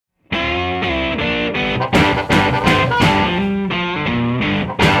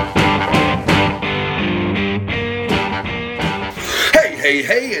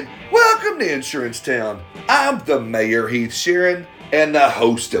Hey, and welcome to Insurance Town. I'm the Mayor, Heath Sheeran, and the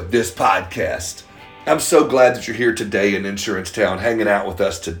host of this podcast. I'm so glad that you're here today in Insurance Town, hanging out with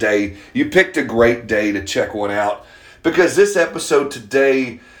us today. You picked a great day to check one out because this episode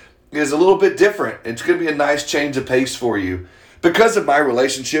today is a little bit different. It's going to be a nice change of pace for you. Because of my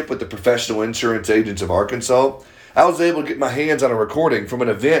relationship with the Professional Insurance Agents of Arkansas, I was able to get my hands on a recording from an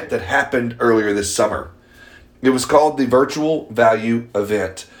event that happened earlier this summer. It was called the Virtual Value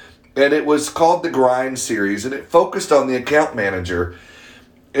Event, and it was called the Grind Series, and it focused on the account manager.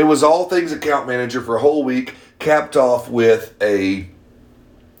 It was all things account manager for a whole week, capped off with a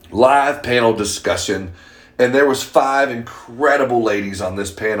live panel discussion, and there was 5 incredible ladies on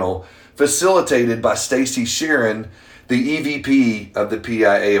this panel, facilitated by Stacy Sheeran, the EVP of the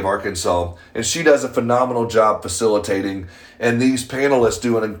PIA of Arkansas, and she does a phenomenal job facilitating, and these panelists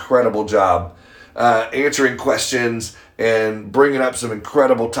do an incredible job answering questions and bringing up some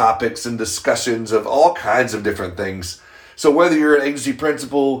incredible topics and discussions of all kinds of different things. So whether you're an agency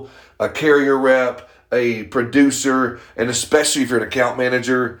principal, a carrier rep, a producer, and especially if you're an account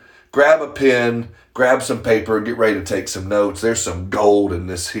manager, grab a pen, grab some paper, and get ready to take some notes. There's some gold in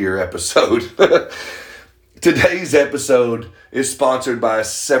this here episode. Today's episode is sponsored by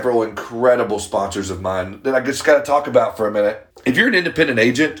several incredible sponsors of mine that I just got to talk about for a minute. If you're an independent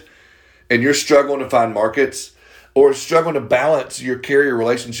agent and you're struggling to find markets or struggling to balance your carrier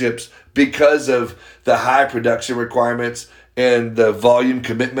relationships because of the high production requirements and the volume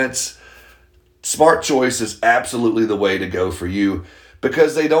commitments, Smart Choice is absolutely the way to go for you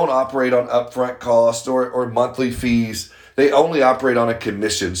because they don't operate on upfront costs or monthly fees. They only operate on a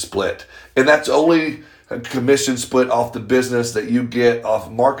commission split. And that's only a commission split off the business that you get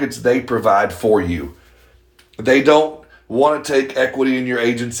off markets they provide for you. They don't want to take equity in your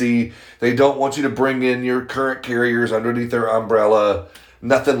agency. They don't want you to bring in your current carriers underneath their umbrella.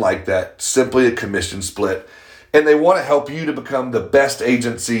 Nothing like that. Simply a commission split. And they want to help you to become the best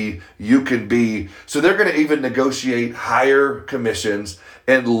agency you can be. So they're going to even negotiate higher commissions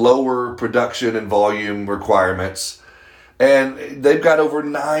and lower production and volume requirements. And they've got over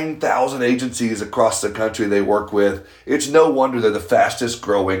 9,000 agencies across the country they work with. It's no wonder they're the fastest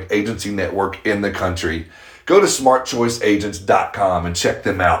growing agency network in the country. Go to smartchoiceagents.com and check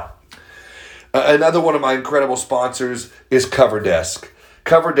them out. Another one of my incredible sponsors is CoverDesk.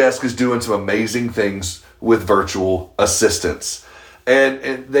 CoverDesk is doing some amazing things with virtual assistants.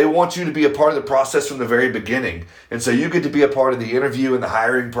 And they want you to be a part of the process from the very beginning. And so you get to be a part of the interview and the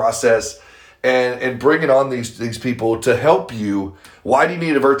hiring process and bringing on these people to help you. Why do you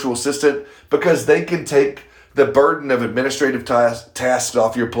need a virtual assistant? Because they can take the burden of administrative tasks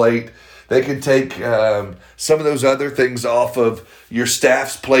off your plate. They can take some of those other things off of your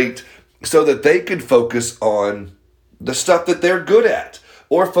staff's plate so that they can focus on the stuff that they're good at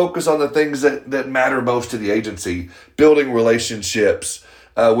or focus on the things that matter most to the agency. Building relationships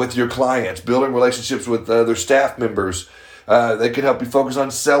with your clients, building relationships with other staff members. They can help you focus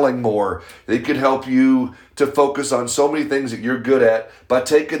on selling more. They can help you to focus on so many things that you're good at by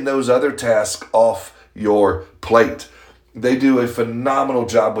taking those other tasks off your plate. They do a phenomenal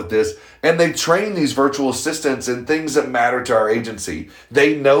job with this, and they train these virtual assistants in things that matter to our agency.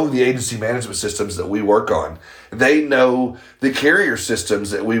 They know the agency management systems that we work on. They know the carrier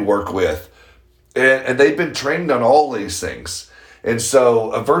systems that we work with, and they've been trained on all these things. And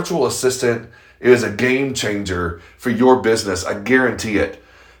so a virtual assistant is a game changer for your business. I guarantee it.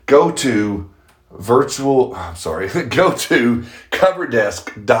 Go to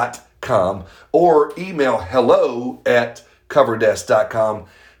coverdesk.com or email hello@coverdesk.com.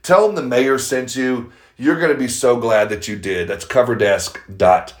 Tell them the mayor sent you. You're going to be so glad that you did. That's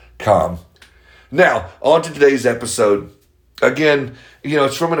coverdesk.com. Now, on to today's episode. Again,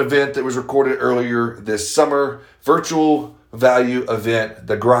 it's from an event that was recorded earlier this summer, Virtual Value Event,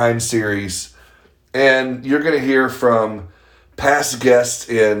 the Grind Series. And you're going to hear from past guests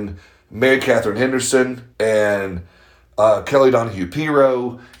in Mary Catherine Henderson and Kelly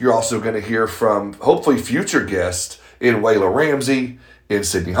Donahue-Pero. You're also going to hear from, hopefully, future guests in Wayla Ramsey, in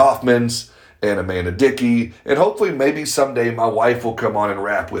Sydney Hoffmans, and Amanda Dickey. And hopefully, maybe someday my wife will come on and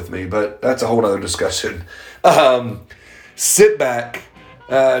rap with me, but that's a whole other discussion. Sit back,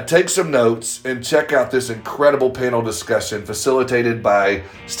 take some notes, and check out this incredible panel discussion facilitated by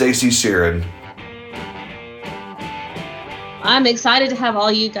Stacy Sheeran. I'm excited to have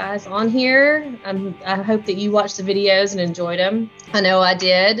all you guys on here. I hope that you watched the videos and enjoyed them. I know I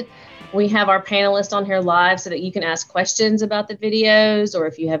did. We have our panelists on here live so that you can ask questions about the videos, or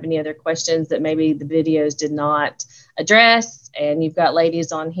if you have any other questions that maybe the videos did not address. And you've got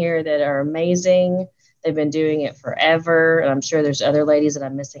ladies on here that are amazing They've been doing it forever. And I'm sure there's other ladies that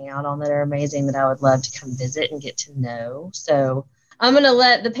I'm missing out on that are amazing that I would love to come visit and get to know. So I'm going to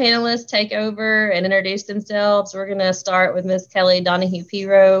let the panelists take over and introduce themselves. We're going to start with Miss Kelly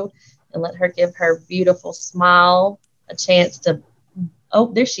Donahue-Pero and let her give her beautiful smile a chance to,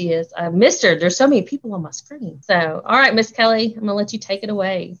 oh, there she is. I missed her. There's so many people on my screen. So, all right, Miss Kelly, I'm going to let you take it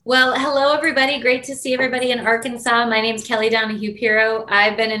away. Well, hello, everybody. Great to see everybody in Arkansas. My name is Kelly Donahue-Pero.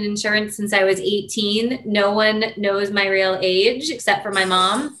 I've been in insurance since I was 18. No one knows my real age except for my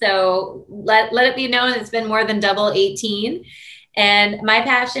mom. So let it be known it's been more than double 18. And my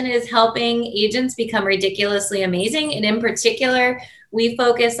passion is helping agents become ridiculously amazing. And in particular, we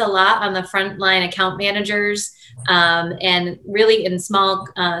focus a lot on the frontline account managers and really in small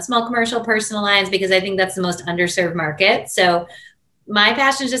commercial personal lines, because I think that's the most underserved market. So my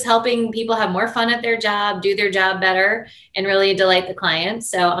passion is just helping people have more fun at their job, do their job better, and really delight the clients.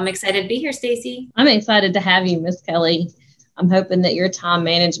 So I'm excited to be here, Stacy. I'm excited to have you, Miss Kelly. I'm hoping that your time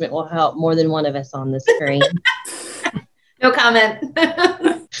management will help more than one of us on the screen. No comment.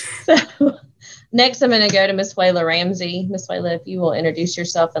 So next, I'm going to go to Miss Waila Ramsey. Miss Waila, if you will introduce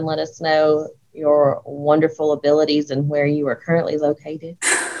yourself and let us know your wonderful abilities and where you are currently located.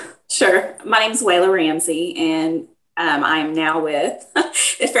 Sure. My name is Waila Ramsey, and I'm now with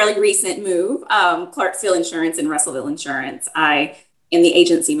a fairly recent move, Clarksville Insurance and Russellville Insurance. I am the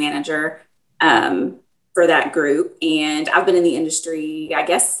agency manager for that group. And I've been in the industry, I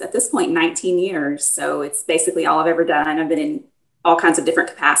guess at this point, 19 years. So it's basically all I've ever done. I've been in all kinds of different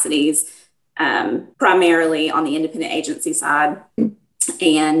capacities, primarily on the independent agency side.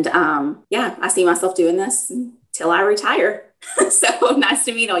 And I see myself doing this until I retire. So nice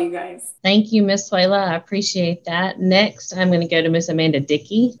to meet all you guys. Thank you, Miss Waila. I appreciate that. Next, I'm going to go to Miss Amanda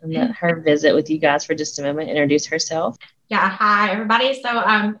Dickey and let her visit with you guys for just a moment, introduce herself. Yeah, hi, everybody. So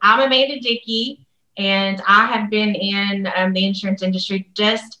I'm Amanda Dickey, and I have been in the insurance industry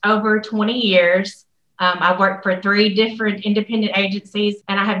just over 20 years. I've worked for 3 different independent agencies,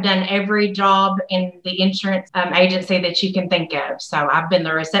 and I have done every job in the insurance agency that you can think of. So I've been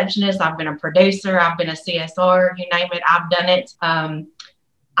the receptionist, I've been a producer, I've been a CSR, you name it, I've done it.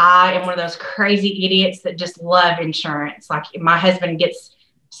 I am one of those crazy idiots that just love insurance. Like my husband gets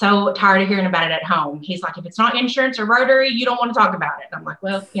so tired of hearing about it at home. He's like, if it's not insurance or Rotary, you don't want to talk about it. I'm like,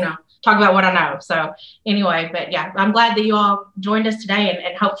 well, talk about what I know. So anyway, but yeah, I'm glad that you all joined us today,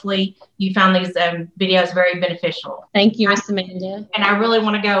 and hopefully you found these videos very beneficial. Thank you, Miss Amanda. And I really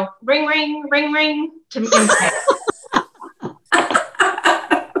want to go ring, ring, ring, ring to impact.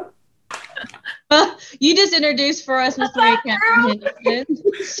 You just introduced for us Miss Mary Catherine Henderson.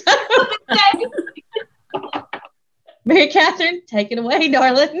 Mary Catherine, take it away,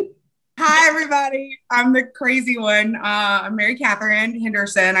 darling. Hi, everybody. I'm the crazy one. I'm Mary Catherine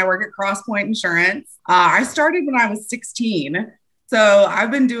Henderson. I work at CrossPoint Insurance. I started when I was 16. So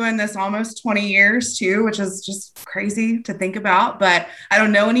I've been doing this almost 20 years too, which is just crazy to think about, but I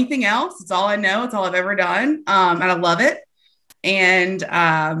don't know anything else. It's all I know. It's all I've ever done. And I love it. And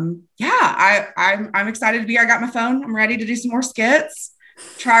I'm excited to be here. I got my phone. I'm ready to do some more skits.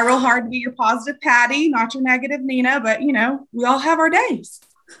 Try real hard to be your positive Patty, not your negative Nina, but we all have our days.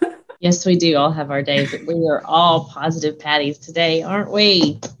 Yes, we do all have our days, but we are all positive Patties today, aren't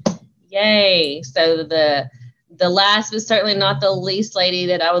we? Yay. So the last, but certainly not the least lady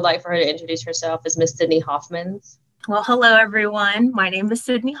that I would like for her to introduce herself is Miss Sydney Hoffmans. Well, hello, everyone. My name is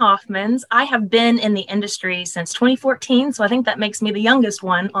Sydney Hoffmans. I have been in the industry since 2014, so I think that makes me the youngest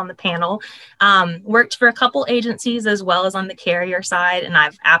one on the panel. Worked for a couple agencies as well as on the carrier side, and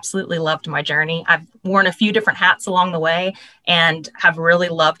I've absolutely loved my journey. I've worn a few different hats along the way and have really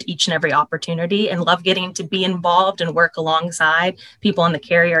loved each and every opportunity and love getting to be involved and work alongside people on the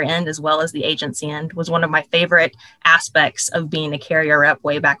carrier end as well as the agency end. Was one of my favorite aspects of being a carrier rep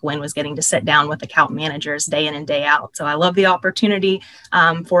way back when, was getting to sit down with account managers day in and day out. So I love the opportunity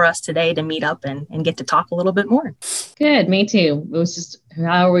for us today to meet up and get to talk a little bit more. Good, me too. It was just,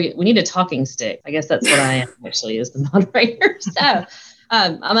 we need a talking stick. I guess that's what I am actually, is the moderator. So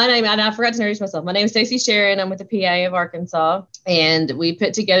my name, and I forgot to introduce myself. My name is Stacey Sharon. I'm with the PA of Arkansas, and we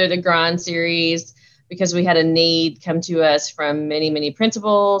put together the Grind series because we had a need come to us from many, many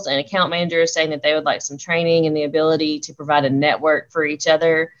principals and account managers saying that they would like some training and the ability to provide a network for each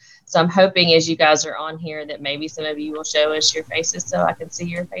other. So I'm hoping as you guys are on here that maybe some of you will show us your faces so I can see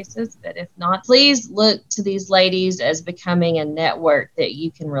your faces. But if not, please look to these ladies as becoming a network that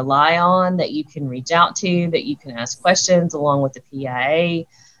you can rely on, that you can reach out to, that you can ask questions along with the PIA.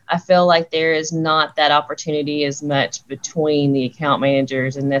 I feel like there is not that opportunity as much between the account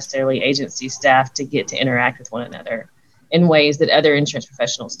managers and necessarily agency staff to get to interact with one another in ways that other insurance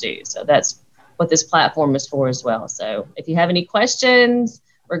professionals do. So that's what this platform is for as well. So if you have any questions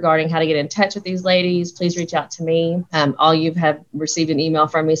regarding how to get in touch with these ladies, please reach out to me. All you have received an email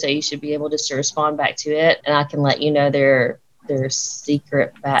from me, so you should be able just to respond back to it, and I can let you know their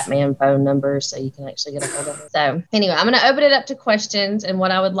secret Batman phone numbers so you can actually get a hold of it. So anyway, I'm going to open it up to questions, and what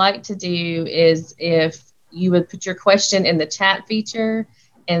I would like to do is if you would put your question in the chat feature,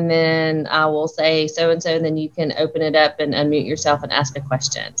 and then I will say so-and-so, and then you can open it up and unmute yourself and ask a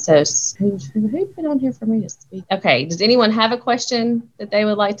question. So who put on here for me to speak? Okay, does anyone have a question that they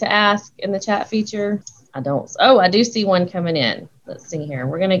would like to ask in the chat feature? I don't. Oh, I do see one coming in. Let's see here.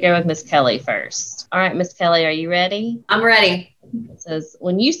 We're going to go with Miss Kelly first. All right, Miss Kelly, are you ready? I'm ready. It says,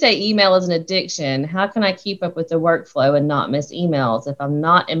 when you say email is an addiction, how can I keep up with the workflow and not miss emails if I'm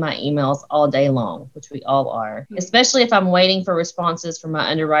not in my emails all day long, which we all are, especially if I'm waiting for responses from my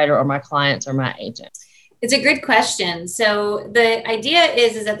underwriter or my clients or my agent? It's a good question. So the idea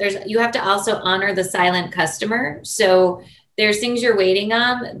is that you have to also honor the silent customer. So there's things you're waiting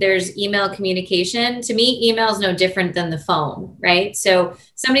on. There's email communication. To me, email is no different than the phone, right? So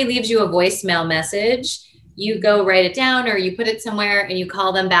somebody leaves you a voicemail message, you go write it down or you put it somewhere and you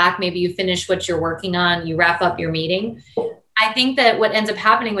call them back. Maybe you finish what you're working on, you wrap up your meeting. I think that what ends up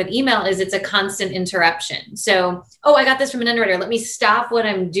happening with email is it's a constant interruption. So, I got this from an underwriter. Let me stop what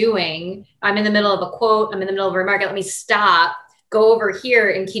I'm doing. I'm in the middle of a quote. I'm in the middle of a remark. Let me stop, go over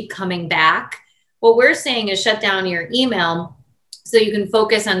here and keep coming back. What we're saying is shut down your email so you can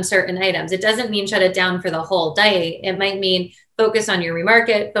focus on certain items. It doesn't mean shut it down for the whole day. It might mean focus on your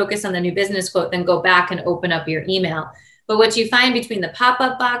remarket, focus on the new business quote, then go back and open up your email. But what you find between the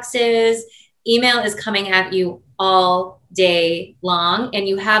pop-up boxes, email is coming at you all day long, and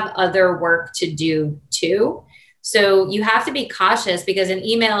you have other work to do too. So you have to be cautious because an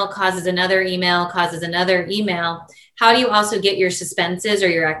email causes another email, causes another email. How do you also get your suspenses or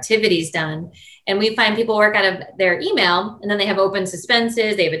your activities done? And we find people work out of their email and then they have open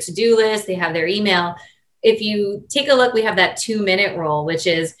suspenses, they have a to-do list, they have their email. If you take a look, we have that 2-minute rule, which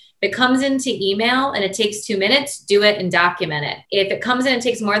is if it comes into email and it takes 2 minutes, do it and document it. If it comes in and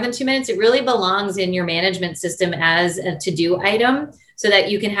takes more than 2 minutes, it really belongs in your management system as a to-do item so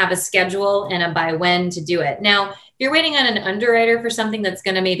that you can have a schedule and a by when to do it. Now, if you're waiting on an underwriter for something that's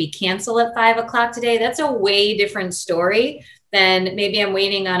going to maybe cancel at 5 o'clock today, that's a way different story than maybe I'm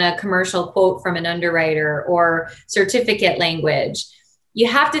waiting on a commercial quote from an underwriter or certificate language. You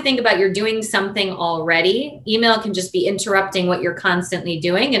have to think about you're doing something already. Email can just be interrupting what you're constantly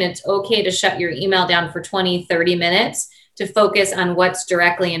doing. And it's okay to shut your email down for 20, 30 minutes to focus on what's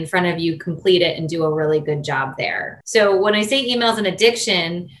directly in front of you, complete it, and do a really good job there. So when I say email is an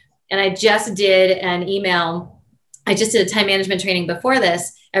addiction, and I just did a time management training before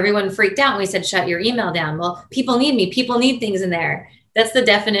this, everyone freaked out when we said, shut your email down. Well, people need me. People need things in there. That's the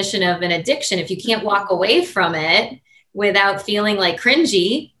definition of an addiction. If you can't walk away from it without feeling like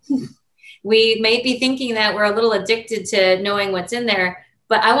cringy, we may be thinking that we're a little addicted to knowing what's in there.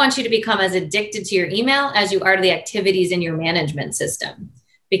 But I want you to become as addicted to your email as you are to the activities in your management system,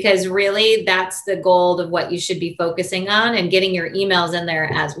 because really that's the goal of what you should be focusing on and getting your emails in there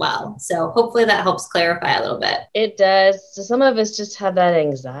as well. So hopefully that helps clarify a little bit. It does. So some of us just have that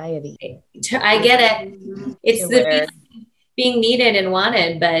anxiety. I get it. It's the being needed and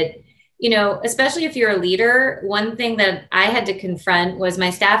wanted, but especially if you're a leader, one thing that I had to confront was my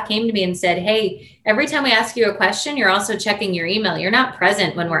staff came to me and said, hey, every time we ask you a question, you're also checking your email. You're not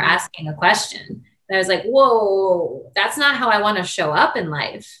present when we're asking a question. And I was like, whoa, that's not how I want to show up in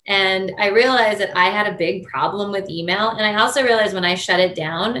life. And I realized that I had a big problem with email. And I also realized when I shut it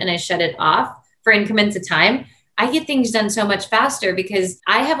down and I shut it off for increments of time, I get things done so much faster because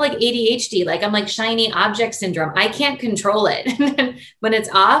I have like ADHD, like I'm like shiny object syndrome. I can't control it. When it's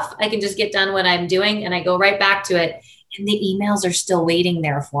off, I can just get done what I'm doing and I go right back to it. And the emails are still waiting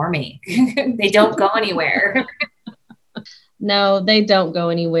there for me. They don't go anywhere. No, they don't go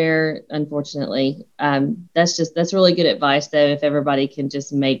anywhere, unfortunately. That's really good advice, though. If everybody can just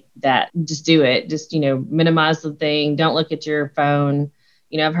do it. Just, minimize the thing. Don't look at your phone.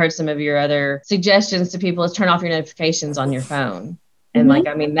 I've heard some of your other suggestions to people is turn off your notifications on your phone. And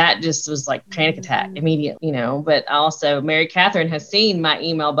that just was like panic attack immediately, but also Mary Catherine has seen my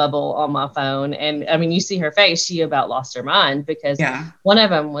email bubble on my phone. And you see her face, she about lost her mind because one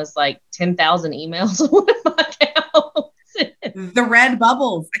of them was like 10,000 emails on one of my accounts. The red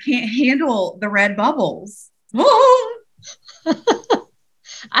bubbles. I can't handle the red bubbles.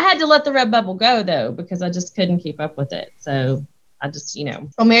 I had to let the red bubble go though, because I just couldn't keep up with it. So I just,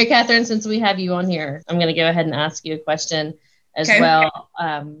 Well, Mary Catherine, since we have you on here, I'm going to go ahead and ask you a question as well.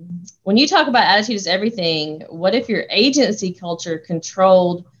 When you talk about attitude is everything, what if your agency culture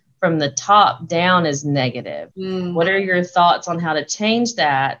controlled from the top down is negative. What are your thoughts on how to change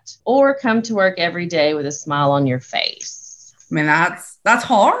that or come to work every day with a smile on your face? I mean, that's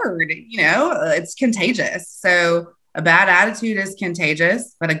hard. It's contagious. So a bad attitude is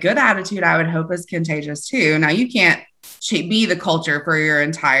contagious, but a good attitude, I would hope, is contagious too. Now, you can't be the culture for your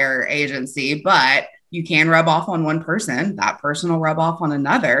entire agency, but you can rub off on one person. That person will rub off on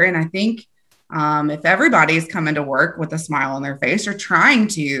another. And I think if everybody's coming to work with a smile on their face or trying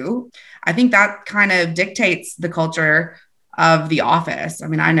to, I think that kind of dictates the culture of the office. I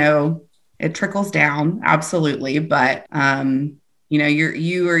mean, I know it trickles down, absolutely, but you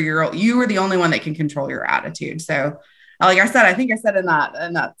are the only one that can control your attitude. So, like I said, I think I said in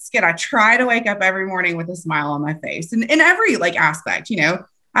that skit, I try to wake up every morning with a smile on my face, and in every aspect.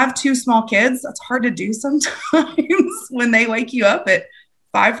 I have 2 small kids. That's hard to do sometimes when they wake you up at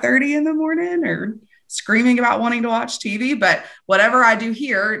 5:30 in the morning or screaming about wanting to watch TV. But whatever I do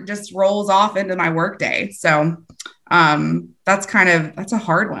here just rolls off into my workday. So that's a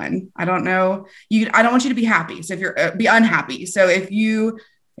hard one. I don't know. I don't want you to be happy. So if you're be unhappy. So if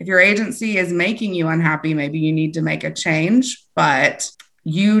your agency is making you unhappy, maybe you need to make a change, but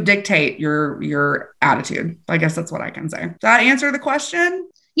you dictate your attitude. I guess that's what I can say. Does that answer the question?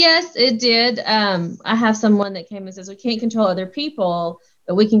 Yes, it did. I have someone that came and says, we can't control other people,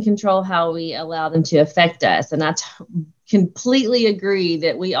 but we can control how we allow them to affect us. And I completely agree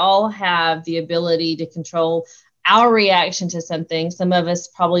that we all have the ability to control our reaction to something. Some of us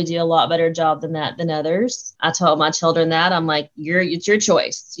probably do a lot better job than others. I told my children that. I'm like, it's your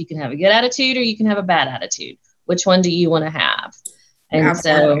choice. You can have a good attitude or you can have a bad attitude. Which one do you want to have? And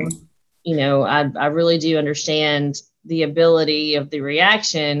Absolutely. So, I really do understand the ability of the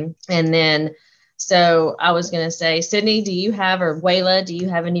reaction. And then, so I was going to say, Sydney, do you have, or Wayla, do you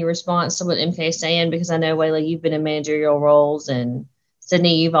have any response to what MK is saying? Because I know, Wayla, you've been in managerial roles, and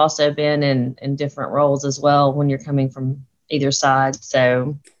Sydney, you've also been in different roles as well when you're coming from either side.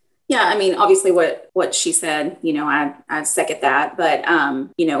 So yeah, I mean, obviously what she said, I second that, but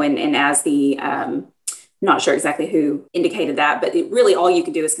and as the not sure exactly who indicated that, but really all you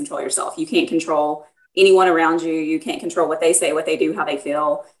can do is control yourself. You can't control anyone around you. You can't control what they say, what they do, how they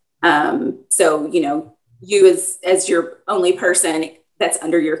feel. So, you as your only person that's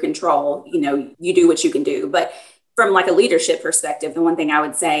under your control, you do what you can do. But from a leadership perspective, the one thing I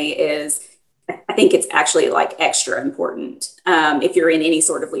would say is I think it's actually extra important. If you're in any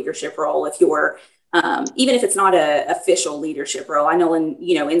sort of leadership role, if you're, even if it's not a official leadership role, I know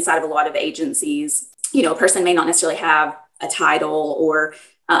inside of a lot of agencies, a person may not necessarily have a title or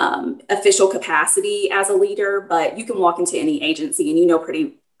official capacity as a leader, but you can walk into any agency and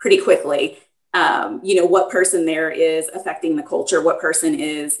pretty quickly, what person there is affecting the culture, what person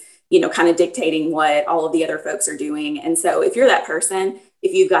is, kind of dictating what all of the other folks are doing. And so if you're that person,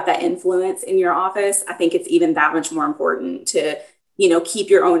 if you've got that influence in your office, I think it's even that much more important to, keep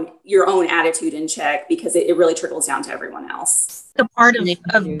your own attitude in check, because it really trickles down to everyone else. The part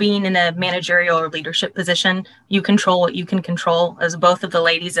of being in a managerial or leadership position, you control what you can control, as both of the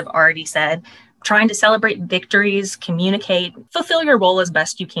ladies have already said. Trying to celebrate victories, communicate, fulfill your role as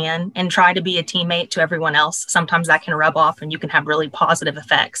best you can, and try to be a teammate to everyone else. Sometimes that can rub off and you can have really positive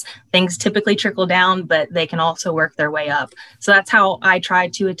effects. Things typically trickle down, but they can also work their way up. So that's how I try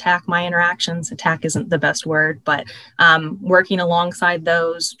to attack my interactions. Attack isn't the best word, but working alongside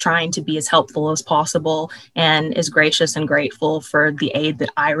those, trying to be as helpful as possible and as gracious and grateful for the aid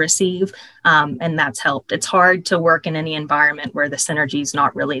that I receive. And that's helped. It's hard to work in any environment where the synergy is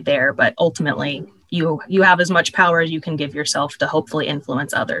not really there, but ultimately you have as much power as you can give yourself to hopefully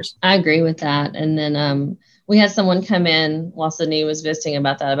influence others. I agree with that. And then we had someone come in while Sydney was visiting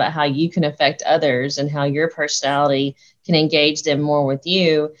about how you can affect others and how your personality can engage them more with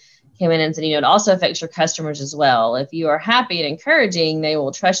you. Came in and said, it also affects your customers as well. If you are happy and encouraging, they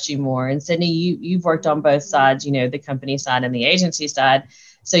will trust you more. And Sydney, you've worked on both sides, the company side and the agency side.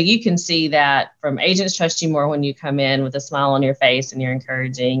 So you can see that from agents trust you more when you come in with a smile on your face and you're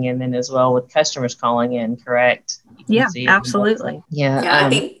encouraging, and then as well with customers calling in, correct? Yeah, absolutely. Yeah.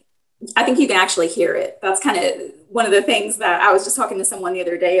 I think you can actually hear it. That's kind of one of the things that I was just talking to someone the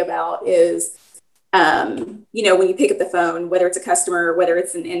other day about is, when you pick up the phone, whether it's a customer, whether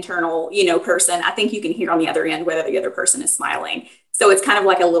it's an internal, person, I think you can hear on the other end whether the other person is smiling. So it's kind of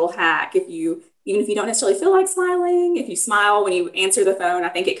like a little hack. Even if you don't necessarily feel like smiling, if you smile when you answer the phone, I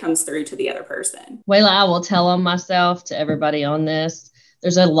think it comes through to the other person. Wayla, I will tell on myself, to everybody on this.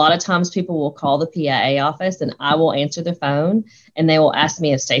 There's a lot of times people will call the PIA office and I will answer the phone and they will ask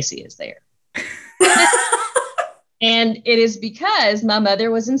me if Stacy is there. And it is because my mother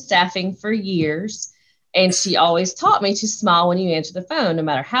was in staffing for years. And she always taught me to smile when you answer the phone, no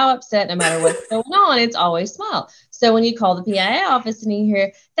matter how upset, no matter what's going on, it's always smile. So when you call the PIA office and you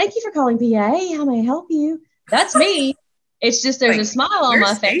hear, "Thank you for calling PIA, how may I help you?" That's me. It's just there's a smile on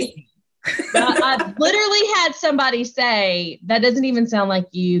my face. I literally had somebody say, "That doesn't even sound like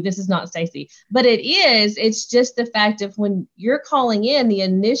you. This is not Stacy." But it is. It's just the fact of when you're calling in, the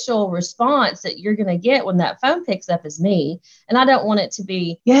initial response that you're going to get when that phone picks up is me. And I don't want it to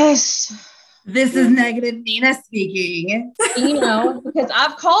be, "Yes, this is Negative Nina speaking." Because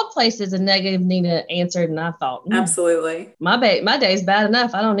I've called places and Negative Nina answered, and I thought, absolutely, my day's bad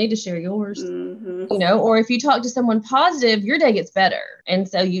enough. I don't need to share yours. Or if you talk to someone positive, your day gets better. And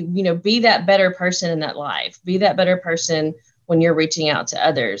so be that better person in that life. Be that better person when you're reaching out to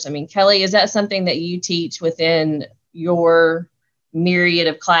others. I mean, Kelly, is that something that you teach within your myriad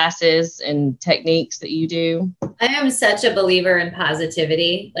of classes and techniques that you do? I am such a believer in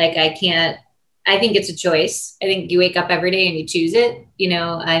positivity. I think it's a choice. I think you wake up every day and you choose it.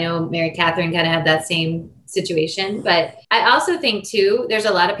 I know Mary Catherine kind of had that same situation, but I also think too, there's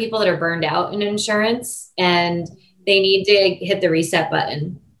a lot of people that are burned out in insurance and they need to hit the reset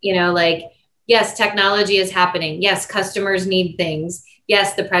button. Yes, technology is happening. Yes, customers need things.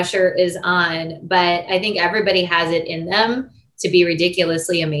 Yes, the pressure is on, but I think everybody has it in them to be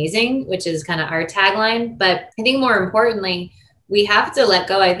ridiculously amazing, which is kind of our tagline. But I think more importantly, we have to let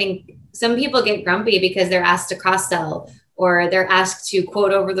go. I think some people get grumpy because they're asked to cross-sell or they're asked to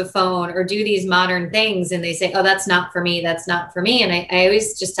quote over the phone or do these modern things. And they say, "Oh, that's not for me. That's not for me." And I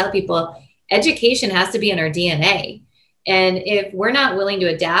always just tell people, education has to be in our DNA. And if we're not willing to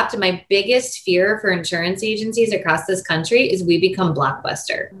adapt, my biggest fear for insurance agencies across this country is we become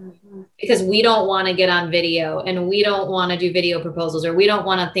Blockbuster. Because we don't want to get on video and we don't want to do video proposals, or we don't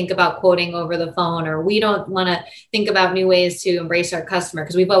want to think about quoting over the phone, or we don't want to think about new ways to embrace our customer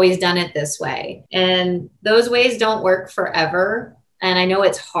because we've always done it this way. And those ways don't work forever. And I know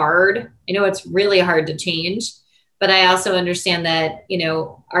it's hard. I know it's really hard to change. But I also understand that,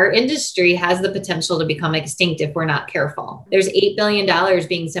 our industry has the potential to become extinct if we're not careful. There's $8 billion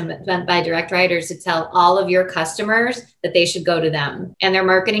being spent by direct writers to tell all of your customers that they should go to them. And their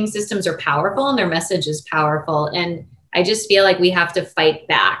marketing systems are powerful and their message is powerful. And I just feel like we have to fight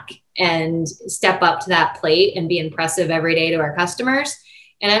back and step up to that plate and be impressive every day to our customers.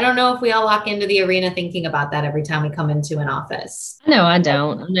 And I don't know if we all walk into the arena thinking about that every time we come into an office. No, I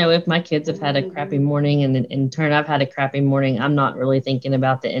don't. I know if my kids have had a crappy morning and in turn I've had a crappy morning, I'm not really thinking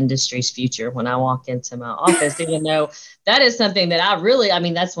about the industry's future when I walk into my office, even though that is something that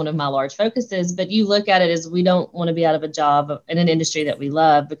that's one of my large focuses. But you look at it as we don't want to be out of a job in an industry that we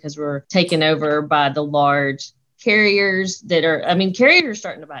love because we're taken over by the large carriers carriers are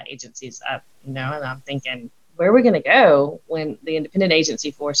starting to buy agencies up, and I'm thinking, where are we going to go when the independent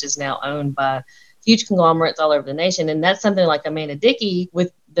agency force is now owned by huge conglomerates all over the nation? And that's something like Amanda Dickey,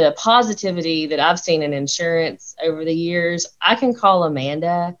 with the positivity that I've seen in insurance over the years. I can call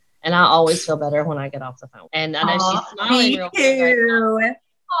Amanda and I always feel better when I get off the phone. And I know she's smiling real quick right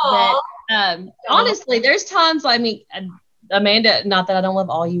now. But honestly, there's times, Amanda, not that I don't love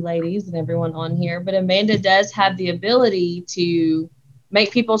all you ladies and everyone on here, but Amanda does have the ability to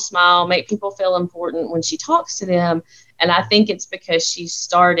make people smile, make people feel important when she talks to them. And I think it's because she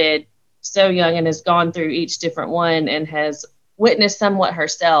started so young and has gone through each different one and has witnessed somewhat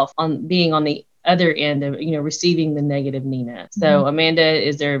herself on being on the other end of, receiving the negative Nina. So Amanda,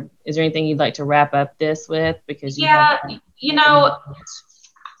 is there anything you'd like to wrap up this with? Because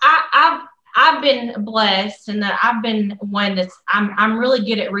I've been blessed and that I've been one I'm really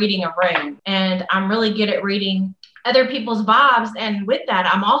good at reading a room, and I'm really good at reading other people's vibes. And with that,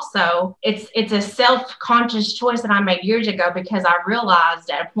 I'm also, it's a self-conscious choice that I made years ago, because I realized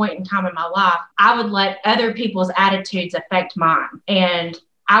at a point in time in my life, I would let other people's attitudes affect mine. And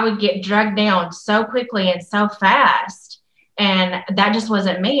I would get drugged down so quickly and so fast. And that just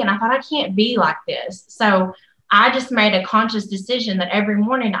wasn't me. And I thought, I can't be like this. So I just made a conscious decision that every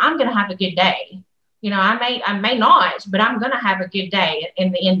morning I'm going to have a good day. I may not, but I'm going to have a good day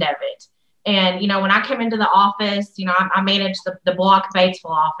in the end of it. And, when I came into the office, I manage the block Batesville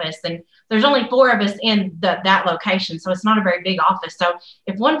office, and there's only 4 of us in that location. So it's not a very big office. So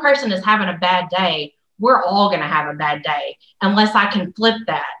if one person is having a bad day, we're all going to have a bad day unless I can flip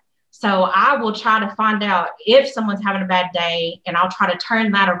that. So I will try to find out if someone's having a bad day, and I'll try to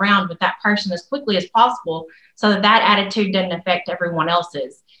turn that around with that person as quickly as possible so that attitude doesn't affect everyone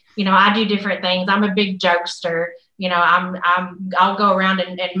else's. I do different things. I'm a big jokester. I'll go around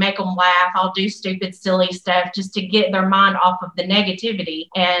and make them laugh. I'll do stupid, silly stuff just to get their mind off of the negativity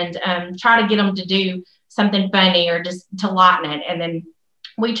and try to get them to do something funny or just to lighten it. And then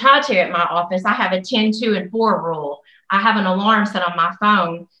We try to at my office. I have a 10, 2, and 4 rule. I have an alarm set on my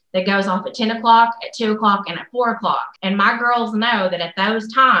phone that goes off at 10 o'clock, at 2 o'clock, and at 4 o'clock. And my girls know that at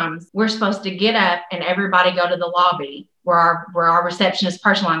those times, we're supposed to get up and everybody go to the lobby where our receptionist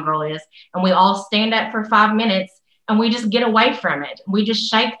personal line girl is. And we all stand up for 5 minutes and we just get away from it. We just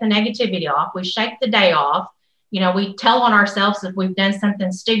shake the negativity off. We shake the day off. We tell on ourselves if we've done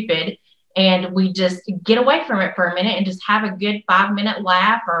something stupid, and we just get away from it for a minute and just have a good 5-minute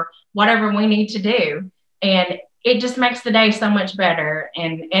laugh or whatever we need to do. And it just makes the day so much better.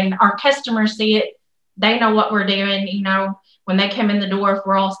 And our customers see it. They know what we're doing. When they come in the door, if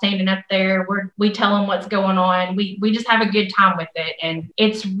we're all standing up there, we tell them what's going on. We just have a good time with it. And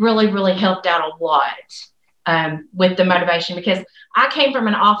it's really, really helped out a lot with the motivation, because I came from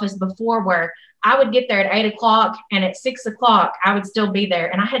an office before where I would get there at 8 o'clock and at 6 o'clock, I would still be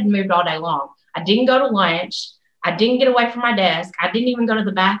there, and I hadn't moved all day long. I didn't go to lunch. I didn't get away from my desk. I didn't even go to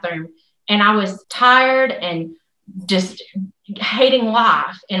the bathroom. And I was tired and just hating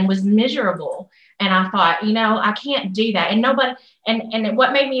life and was miserable. And I thought, I can't do that. And nobody, and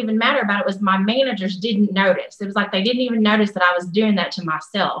what made me even madder about it was my managers didn't notice. It was like they didn't even notice that I was doing that to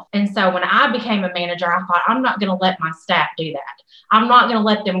myself. And so when I became a manager, I thought, I'm not going to let my staff do that. I'm not going to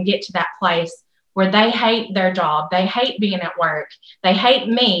let them get to that place where they hate their job. They hate being at work. They hate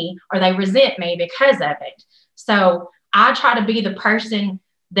me, or they resent me because of it. So I try to be the person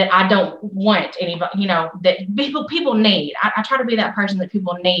that I don't want anybody, that people need. I try to be that person that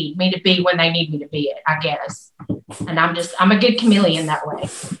people need me to be when they need me to be it, I guess. And I'm a good chameleon that way.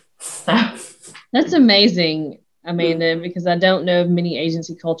 So. That's amazing, Amanda, because I don't know of many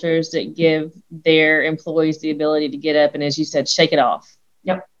agency cultures that give their employees the ability to get up and, as you said, shake it off.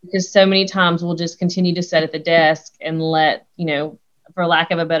 Yep. Because so many times we'll just continue to sit at the desk and let, for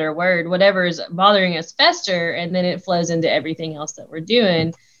lack of a better word, whatever is bothering us fester, and then it flows into everything else that we're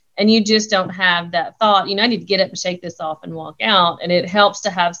doing. And you just don't have that thought, I need to get up and shake this off and walk out. And it helps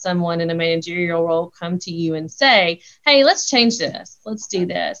to have someone in a managerial role come to you and say, hey, let's change this. Let's do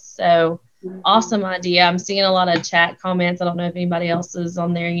this. So awesome idea. I'm seeing a lot of chat comments. I don't know if anybody else is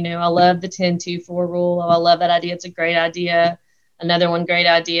on there. I love the 10-2-4 rule. Oh, I love that idea. It's a great idea. Another one, great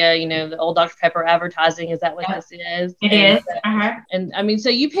idea, the old Dr. Pepper advertising. Is that what this is? It is. Uh-huh. And so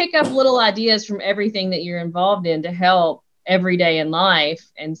you pick up little ideas from everything that you're involved in to help every day in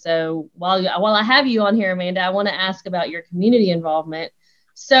life. And so while I have you on here, Amanda, I want to ask about your community involvement.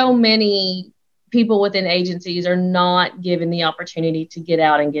 So many people within agencies are not given the opportunity to get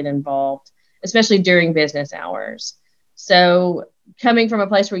out and get involved, especially during business hours. So coming from a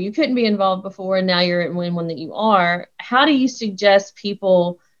place where you couldn't be involved before, and now you're in one that you are, how do you suggest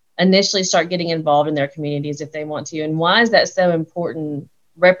people initially start getting involved in their communities if they want to? And why is that so important,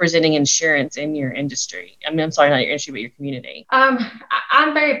 representing insurance in your industry? I'm sorry, not your industry, but your community.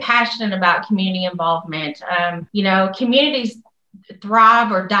 I'm very passionate about community involvement. Communities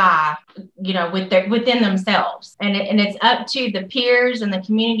thrive or die, within themselves. And it's up to the peers and the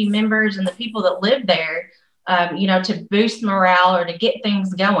community members and the people that live there, to boost morale or to get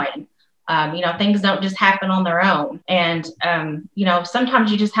things going. Things don't just happen on their own. And,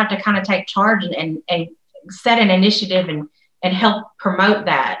 sometimes you just have to kind of take charge and set an initiative and help promote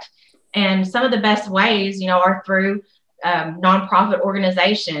that. And some of the best ways, are through nonprofit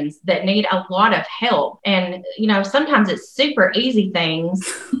organizations that need a lot of help. And, sometimes it's super easy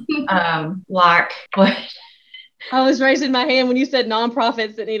things like what. I was raising my hand when you said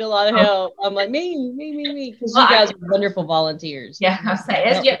nonprofits that need a lot of help. I'm like, me, because you guys are wonderful volunteers. Yeah, I'll say,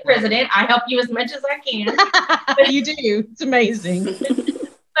 as your president, I help you as much as I can. You do. It's amazing.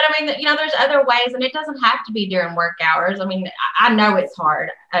 But there's other ways, and it doesn't have to be during work hours. I know it's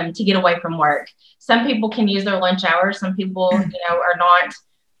hard to get away from work. Some people can use their lunch hours. Some people, are not,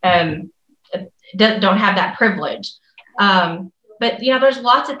 don't have that privilege. But, there's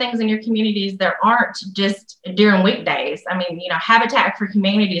lots of things in your communities that aren't just during weekdays. Habitat for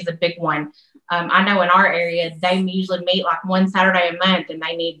Humanity is a big one. I know in our area, they usually meet like one Saturday a month, and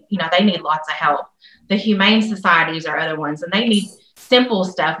they need lots of help. The Humane Societies are other ones, and they need simple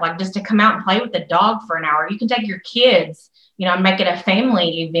stuff like just to come out and play with the dog for an hour. You can take your kids, and make it a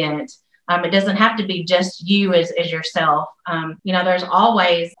family event. It doesn't have to be just you as yourself. There's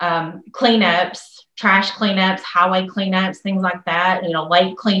always cleanups, trash cleanups, highway cleanups, things like that,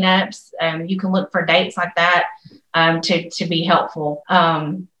 lake cleanups. You can look for dates like that to be helpful.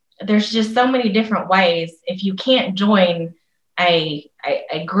 There's just so many different ways. If you can't join a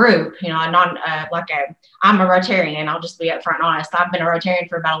group, I'm a Rotarian. I'll just be upfront and honest. I've been a Rotarian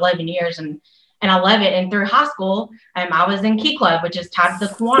for about 11 years and I love it. And through high school, I was in Key Club, which is tied to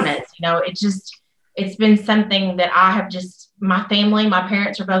the Kiwanis. It's been something that I have just my family, my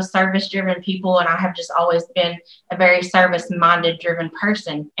parents are both service-driven people, and I have just always been a very service-minded, driven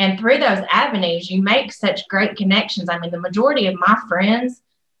person. And through those avenues, you make such great connections. I mean, the majority of my friends,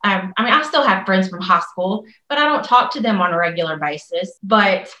 I still have friends from high school, but I don't talk to them on a regular basis.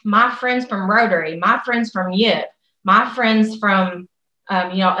 But my friends from Rotary, my friends from YIP, my friends from,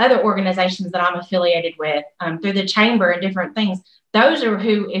 other organizations that I'm affiliated with through the chamber and different things, those are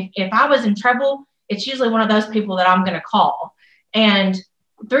who, if I was in trouble, it's usually one of those people that I'm going to call. And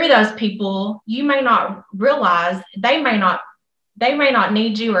through those people, you may not realize they may not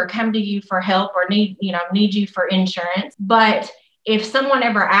need you or come to you for help or need you for insurance. But if someone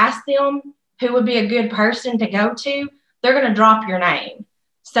ever asks them who would be a good person to go to, they're going to drop your name.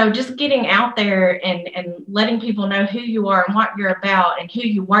 So just getting out there and letting people know who you are and what you're about and who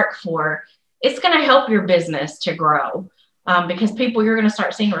you work for, it's going to help your business to grow. Because you're going to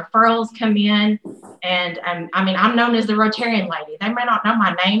start seeing referrals come in. And I'm known as the Rotarian lady. They may not know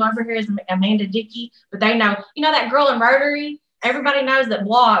my name over here as Amanda Dickey, but they know, that girl in Rotary, everybody knows that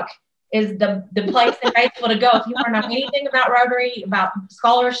Block is the place in Batesville to go. If you want to know anything about Rotary, about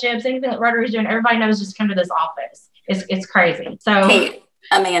scholarships, anything that Rotary is doing, everybody knows just come to this office. It's crazy. So, hey,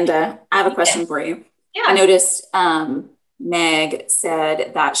 Amanda, I have a question for you. Yeah. I noticed Meg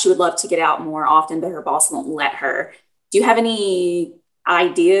said that she would love to get out more often, but her boss won't let her. Do you have any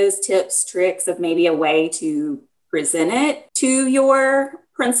ideas, tips, tricks of maybe a way to present it to your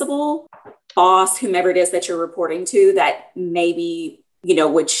principal, boss, whomever it is that you're reporting to, that maybe,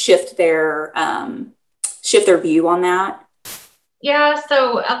 would shift their view on that? Yeah.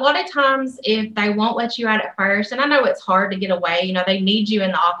 So a lot of times if they won't let you out at first, and I know it's hard to get away, they need you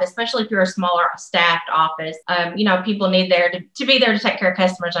in the office, especially if you're a smaller staffed office. People need to be there to take care of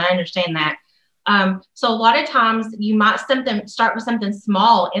customers. I understand that. So a lot of times you might start with something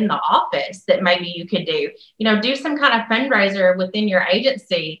small in the office that maybe you could do, do some kind of fundraiser within your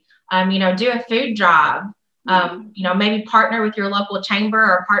agency, do a food drive, maybe partner with your local chamber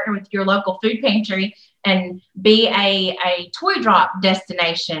or partner with your local food pantry and be a toy drop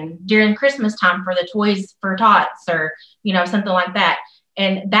destination during Christmas time for the Toys for Tots or, something like that.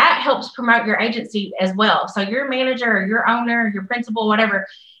 And that helps promote your agency as well. So your manager or your owner, your principal, whatever,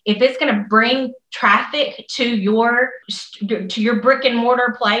 if it's going to bring traffic to your brick and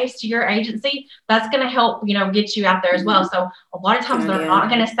mortar place, to your agency, that's going to help, get you out there as well. So a lot of times they're not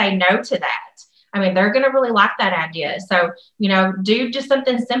going to say no to that. I mean, they're going to really like that idea. So, do just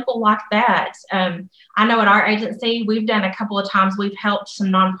something simple like that. I know at our agency, we've done a couple of times, we've helped some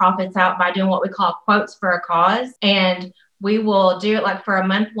nonprofits out by doing what we call quotes for a cause. And we will do it like for a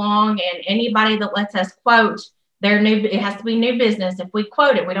month long. And anybody that lets us quote it has to be new business. If we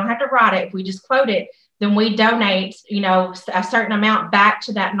quote it, we don't have to write it. If we just quote it, then we donate, a certain amount back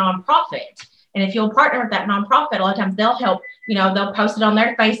to that nonprofit. And if you'll partner with that nonprofit, a lot of times they'll help, they'll post it on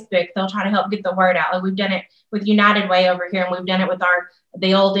their Facebook. They'll try to help get the word out. Like we've done it with United Way over here, and we've done it with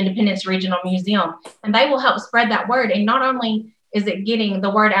the old Independence Regional Museum, and they will help spread that word. And not only is it getting the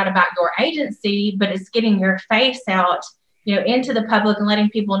word out about your agency, but it's getting your face out, into the public and letting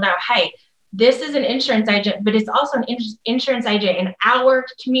people know, hey, this is an insurance agent, but it's also an insurance agent in our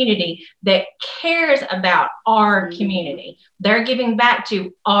community that cares about our community. They're giving back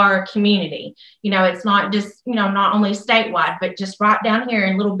to our community. It's not just, not only statewide, but just right down here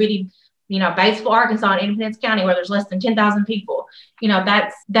in little bitty, Batesville, Arkansas, and Independence County, where there's less than 10,000 people.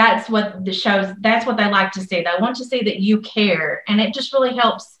 That's what the shows, that's what they like to see. They want to see that you care. And it just really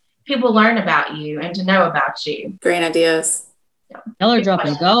helps people learn about you and to know about you. Great ideas. Y'all are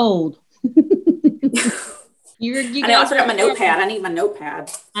dropping gold. I know, I forgot my notepad. I need my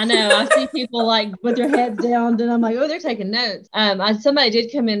notepad. I know. I see people like with their heads down, and I'm like, oh, they're taking notes. Somebody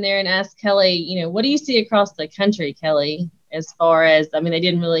did come in there and ask Kelly, what do you see across the country, Kelly? As far as, they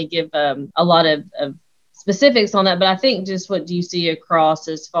didn't really give a lot of specifics on that, but I think just what do you see across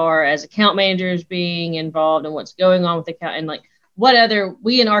as far as account managers being involved and what's going on with the account, and like what other,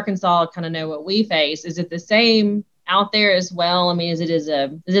 we in Arkansas kind of know what we face. Is it the same out there as well? Is it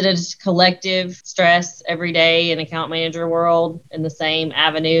a collective stress every day in account manager world in the same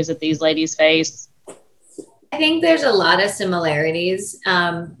avenues that these ladies face? I think there's a lot of similarities.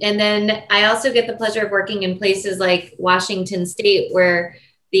 And then I also get the pleasure of working in places like Washington State, where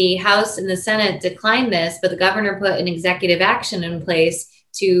the House and the Senate declined this, but the governor put an executive action in place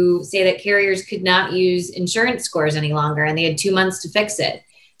to say that carriers could not use insurance scores any longer, and they had 2 months to fix it.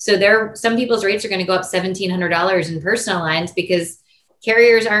 So some people's rates are going to go up $1,700 in personal lines because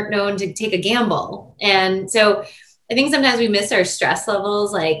carriers aren't known to take a gamble. And so I think sometimes we miss our stress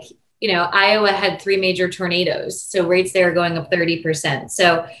levels. Like, Iowa had 3 major tornadoes. So rates there are going up 30%.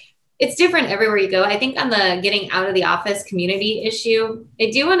 So it's different everywhere you go. I think on the getting out of the office community issue,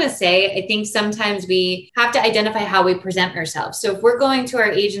 I do want to say, I think sometimes we have to identify how we present ourselves. So if we're going to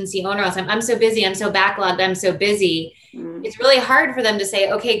our agency owner all the time, I'm so busy, I'm so backlogged, I'm so busy, it's really hard for them to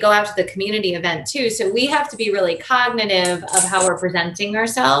say, okay, go out to the community event too. So we have to be really cognitive of how we're presenting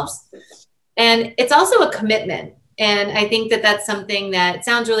ourselves. And it's also a commitment. And I think that that's something that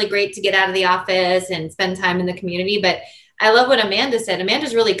sounds really great to get out of the office and spend time in the community. But I love what Amanda said.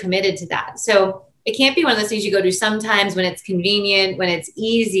 Amanda's really committed to that. So it can't be one of those things you go to sometimes when it's convenient, when it's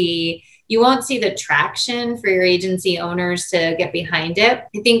easy. You won't see the traction for your agency owners to get behind it.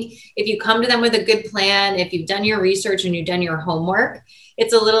 I think if you come to them with a good plan, if you've done your research and you've done your homework,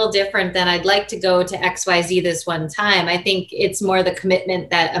 it's a little different than I'd like to go to XYZ this one time. I think it's more the commitment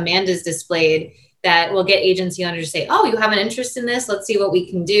that Amanda's displayed that will get agency owners to say, oh, you have an interest in this? Let's see what we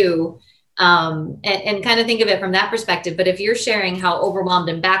can do. And kind of think of it from that perspective. But if you're sharing how overwhelmed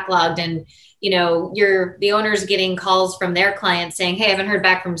and backlogged and, the owner's getting calls from their clients saying, hey, I haven't heard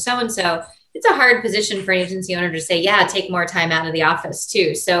back from so-and-so, it's a hard position for an agency owner to say, yeah, take more time out of the office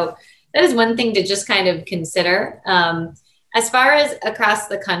too. So that is one thing to just kind of consider. As far as across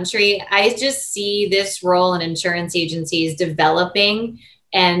the country, I just see this role in insurance agencies developing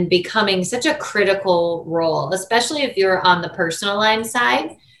and becoming such a critical role, especially if you're on the personal line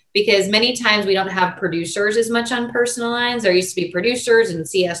side, because many times we don't have producers as much on personal lines. There used to be producers and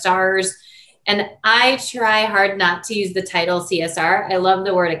CSRs. And I try hard not to use the title CSR. I love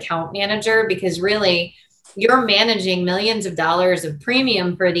the word account manager because really you're managing millions of dollars of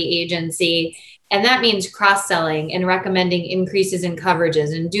premium for the agency. And that means cross-selling and recommending increases in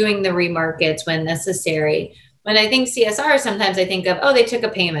coverages and doing the remarkets when necessary. When I think CSR, sometimes I think of, oh, they took a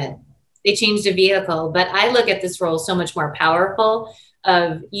payment, they changed a vehicle. But I look at this role so much more powerful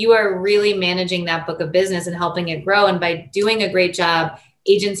of you are really managing that book of business and helping it grow. And by doing a great job,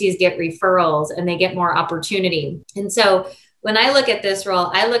 agencies get referrals and they get more opportunity. And so when I look at this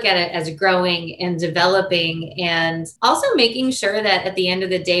role, I look at it as growing and developing and also making sure that at the end of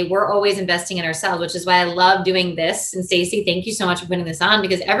the day, we're always investing in ourselves, which is why I love doing this. And Stacey, thank you so much for putting this on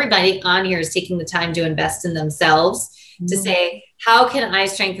because everybody on here is taking the time to invest in themselves to say, how can I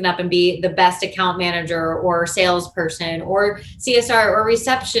strengthen up and be the best account manager or salesperson or CSR or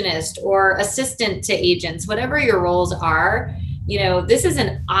receptionist or assistant to agents, whatever your roles are. This is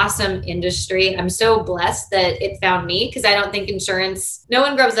an awesome industry. I'm so blessed that it found me because I don't think insurance, no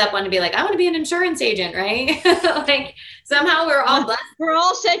one grows up wanting to be like, I want to be an insurance agent, right? Like somehow we're all blessed. We're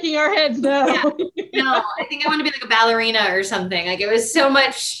all shaking our heads no. Yeah. No, I think I want to be like a ballerina or something. Like it was so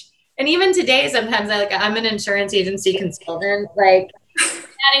much. And even today, sometimes I'm an insurance agency consultant, like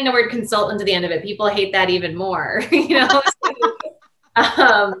adding the word consultant to the end of it. People hate that even more,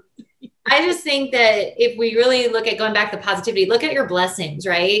 I just think that if we really look at going back to positivity, look at your blessings,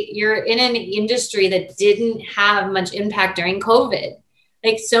 right? You're in an industry that didn't have much impact during COVID.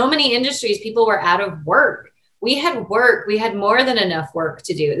 Like so many industries, people were out of work. We had work. We had more than enough work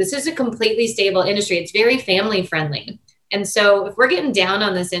to do. This is a completely stable industry. It's very family friendly. And so if we're getting down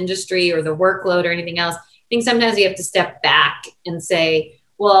on this industry or the workload or anything else, I think sometimes you have to step back and say,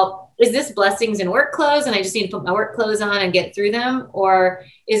 well, is this blessings in work clothes and I just need to put my work clothes on and get through them? Or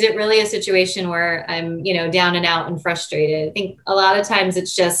is it really a situation where I'm, down and out and frustrated? I think a lot of times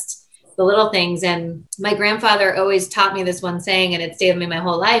it's just the little things. And my grandfather always taught me this one saying, and it stayed with me my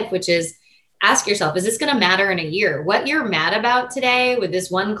whole life, which is ask yourself, is this going to matter in a year? What you're mad about today with this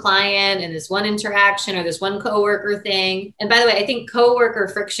one client and this one interaction or this one coworker thing. And by the way, I think coworker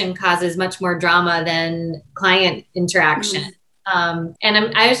friction causes much more drama than client interaction.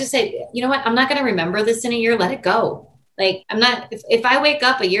 I was just saying, you know what? I'm not going to remember this in a year. Let it go. Like if I wake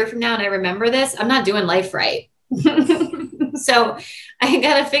up a year from now and I remember this, I'm not doing life right. So I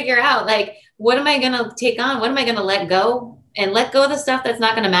got to figure out what am I going to take on? What am I going to let go? And let go of the stuff that's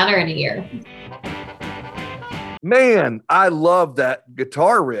not going to matter in a year. Man, I love that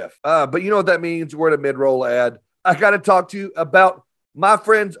guitar riff. But you know what that means? We're at a mid-roll ad. I got to talk to you about my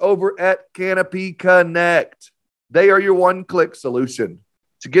friends over at Canopy Connect. They are your one-click solution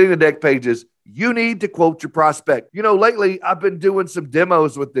to getting the deck pages you need to quote your prospect. Lately I've been doing some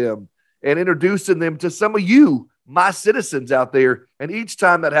demos with them and introducing them to some of you, my citizens out there. And each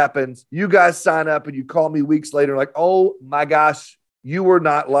time that happens, you guys sign up and you call me weeks later like, oh my gosh, you were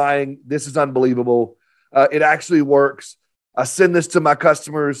not lying. This is unbelievable. It actually works. I send this to my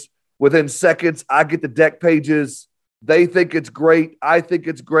customers. Within seconds, I get the deck pages. They think it's great. I think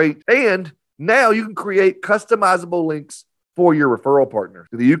it's great. And now you can create customizable links for your referral partner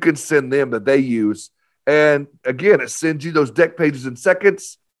that you can send them that they use. And again, it sends you those deck pages in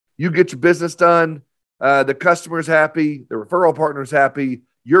seconds. You get your business done. The customer's happy. The referral partner's happy.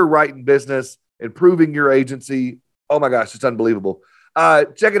 your writing business, improving your agency. Oh my gosh, it's unbelievable.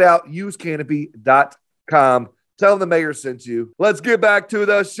 Check it out, usecanopy.com. Tell them the mayor sent you. Let's get back to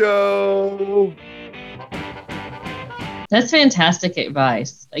the show. That's fantastic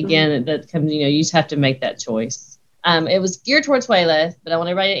advice. Again, that comes, you just have to make that choice. It was geared towards Wayla, but I want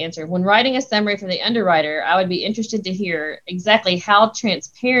everybody to answer. When writing a summary for the underwriter, I would be interested to hear exactly how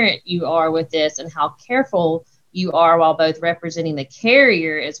transparent you are with this and how careful you are while both representing the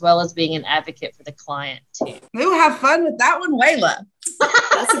carrier as well as being an advocate for the client too. Ooh, have fun with that one, Wayla.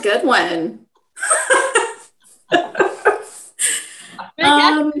 That's a good one.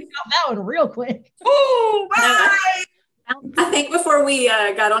 That one real quick. Ooh, bye. I think before we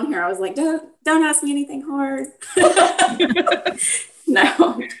got on here, I was like, don't ask me anything hard.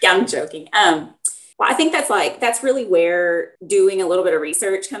 No, I'm joking. Well, I think that's really where doing a little bit of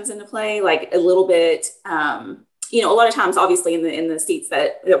research comes into play. Like a little bit, a lot of times, obviously in the seats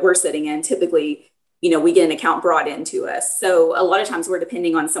that we're sitting in, typically, we get an account brought into us. So a lot of times we're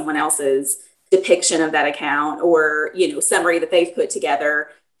depending on someone else's depiction of that account or, summary that they've put together,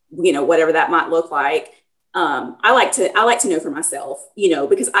 whatever that might look like. I like to know for myself,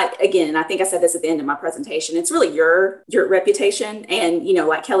 because I think I said this at the end of my presentation, it's really your reputation. And,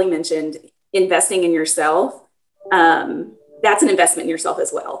 like Kelly mentioned, investing in yourself, that's an investment in yourself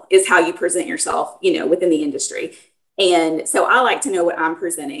as well, is how you present yourself, within the industry. And so I like to know what I'm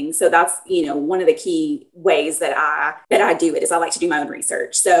presenting. So that's, one of the key ways that I do it is I like to do my own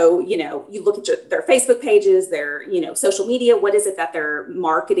research. So, you look at their Facebook pages, their, social media, what is it that they're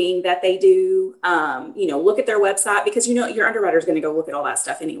marketing that they do? Look at their website because, your underwriter is going to go look at all that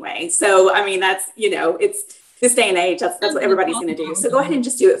stuff anyway. So, I mean, that's, it's this day and age, that's what everybody's going to do. So go ahead and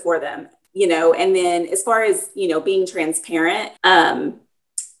just do it for them, and then as far as, being transparent, I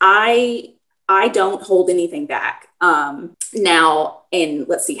don't hold anything back. Now, and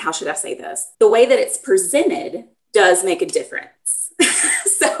let's see, how should I say this? The way that it's presented does make a difference.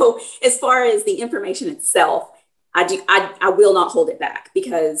 So as far as the information itself, I will not hold it back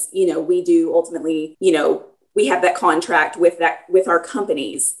because, we do ultimately, we have that contract with our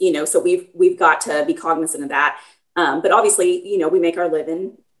companies, so we've got to be cognizant of that. But obviously, we make our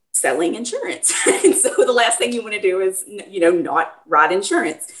living selling insurance. And so the last thing you want to do is, not write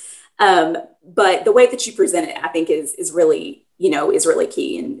insurance. But the way that you present it, I think is really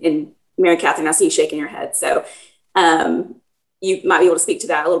key. And Mary Catherine, I see you shaking your head. So, you might be able to speak to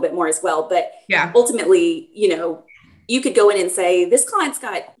that a little bit more as well. But yeah, ultimately, you could go in and say, this client's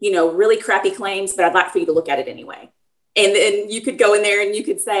got, really crappy claims, but I'd like for you to look at it anyway. And then you could go in there and you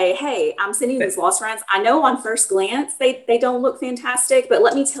could say, hey, I'm sending these loss runs. I know on first glance, they don't look fantastic, but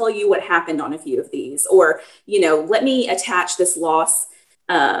let me tell you what happened on a few of these. Or, let me attach this loss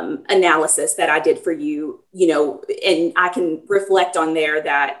analysis that I did for you, and I can reflect on there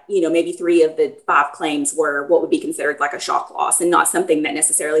that, maybe 3 of the 5 claims were what would be considered like a shock loss and not something that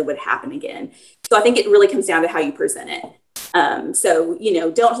necessarily would happen again. So I think it really comes down to how you present it. So,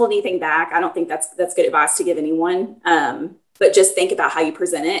 don't hold anything back. I don't think that's good advice to give anyone. But just think about how you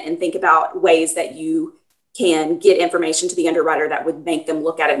present it and think about ways that you can get information to the underwriter that would make them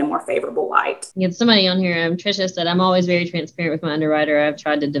look at it in a more favorable light. Get somebody on here. Tricia said, I'm always very transparent with my underwriter. I've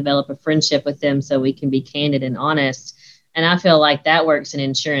tried to develop a friendship with them so we can be candid and honest. And I feel like that works in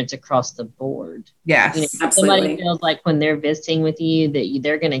insurance across the board. Yes, absolutely. Somebody feels like when they're visiting with you that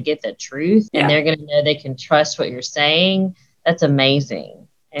they're going to get the truth and they're going to know they can trust what you're saying. That's amazing.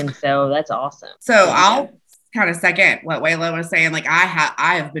 And so that's awesome. So I'll kind of second what Wayla was saying. Like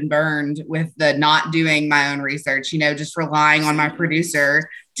I have been burned with the not doing my own research, just relying on my producer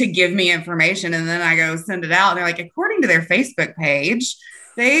to give me information. And then I go send it out. And they're like, according to their Facebook page,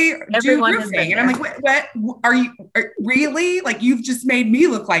 they do roofing. And I'm like, what are you really? Like, you've just made me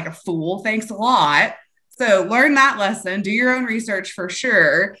look like a fool. Thanks a lot. So learn that lesson, do your own research for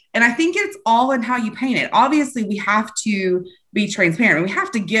sure. And I think it's all in how you paint it. Obviously, we have to be transparent. We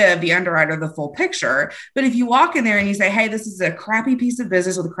have to give the underwriter the full picture. But if you walk in there and you say, hey, this is a crappy piece of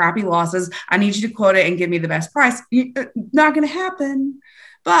business with crappy losses, I need you to quote it and give me the best price. Not going to happen.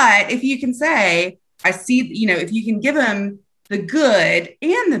 But if you can say, I see, if you can give them the good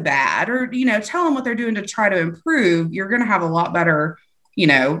and the bad, or, tell them what they're doing to try to improve, you're going to have a lot better,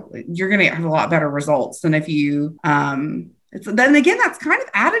 you're going to have a lot better results than if you, then again, that's kind of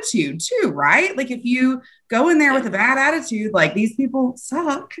attitude too, right? Like if you go in there with a bad attitude, like these people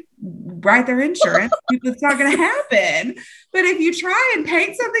suck, write their insurance, it's not going to happen. But if you try and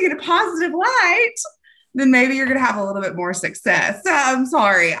paint something in a positive light, then maybe you're going to have a little bit more success. So I'm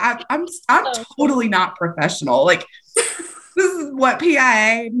sorry. I'm totally not professional. Like This is what PIA,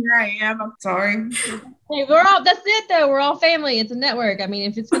 and here I am. I'm sorry. Hey, that's it though. We're all family. It's a network. I mean,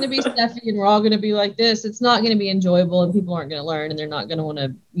 if it's going to be stuffy and we're all going to be like this, it's not going to be enjoyable and people aren't going to learn and they're not going to want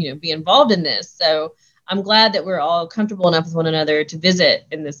to, be involved in this. So I'm glad that we're all comfortable enough with one another to visit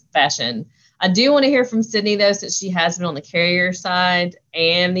in this fashion. I do want to hear from Sydney though, since she has been on the carrier side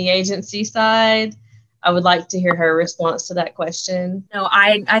and the agency side. I would like to hear her response to that question. No,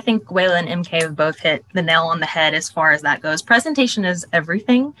 I think Waylon and MK have both hit the nail on the head as far as that goes. Presentation is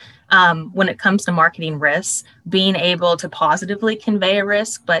everything. When it comes to marketing risks, being able to positively convey a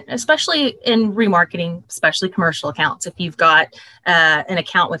risk, but especially in remarketing, especially commercial accounts. If you've got an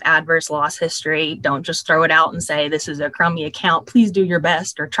account with adverse loss history, don't just throw it out and say, this is a crummy account. Please do your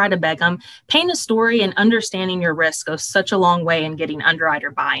best or try to beg them. Paint a story, and understanding your risk goes such a long way in getting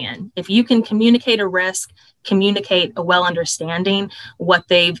underwriter buy-in. If you can communicate a risk, communicate a well understanding, what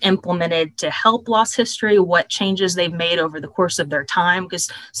they've implemented to help loss history, what changes they've made over the course of their time,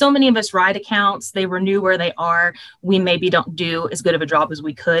 because so many of us write accounts, they renew where they are. We maybe don't do as good of a job as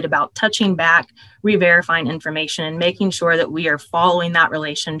we could about touching back, re-verifying information, and making sure that we are following that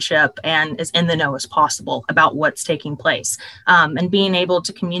relationship and as in the know as possible about what's taking place. And being able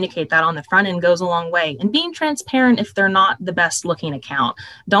to communicate that on the front end goes a long way. And being transparent if they're not the best looking account.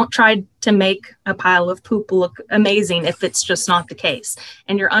 Don't try to make a pile of poop look amazing if it's just not the case.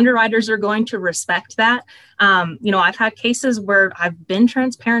 And your underwriters are going to respect that. I've had cases where I've been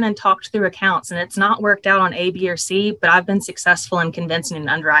transparent and talked through accounts and it's not worked out on A, B, or C, but I've been successful in convincing an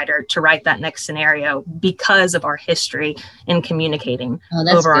underwriter to write that next scenario because of our history in communicating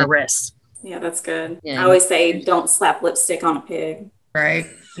over our risks. Yeah, that's good. Yeah. I always say, don't slap lipstick on a pig. Right.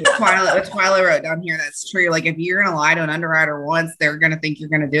 Twyla wrote down here, that's true. Like if you're going to lie to an underwriter once, they're going to think you're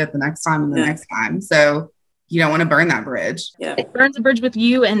going to do it the next time and the next time. So you don't want to burn that bridge. Yeah. It burns a bridge with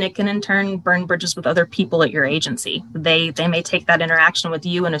you, and it can in turn burn bridges with other people at your agency. They may take that interaction with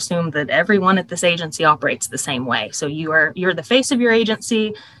you and assume that everyone at this agency operates the same way. So you're the face of your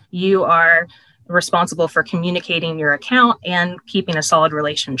agency. You are responsible for communicating your account and keeping a solid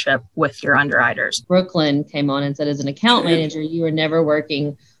relationship with your underwriters. Brooklyn came on and said, as an account manager, you were never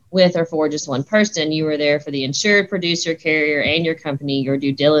working with or for just one person. You were there for the insured, producer, carrier, and your company. Your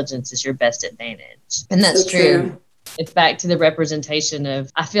due diligence is your best advantage. And that's so true. It's back to the representation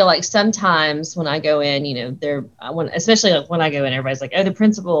of, I feel like sometimes when I go in, especially like when I go in, everybody's like, oh, the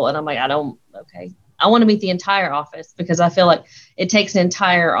principal. And I'm like, I want to meet the entire office, because I feel like it takes an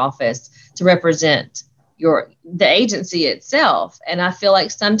entire office to represent the agency itself. And I feel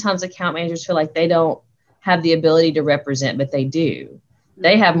like sometimes account managers feel like they don't have the ability to represent, but they do.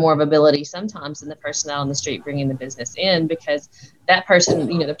 They have more of ability sometimes than the person out on the street bringing the business in, because that person,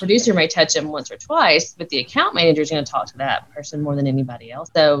 the producer may touch them once or twice, but the account manager is going to talk to that person more than anybody else.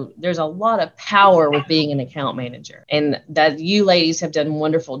 So there's a lot of power with being an account manager, and that you ladies have done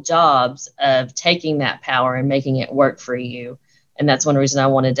wonderful jobs of taking that power and making it work for you. And that's one reason I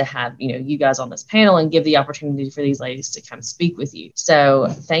wanted to have, you guys on this panel and give the opportunity for these ladies to come speak with you. So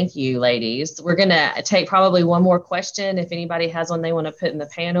thank you, ladies. We're going to take probably one more question if anybody has one they want to put in the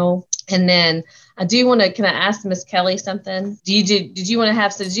panel. And then I do want to, can I ask Miss Kelly something? Did you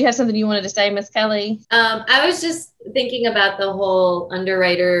have something you wanted to say, Miss Kelly? I was just thinking about the whole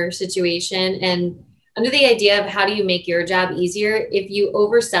underwriter situation, and under the idea of how do you make your job easier. If you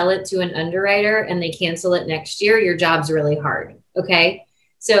oversell it to an underwriter and they cancel it next year, your job's really hard. Okay.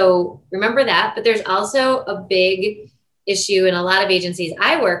 So remember that, but there's also a big issue in a lot of agencies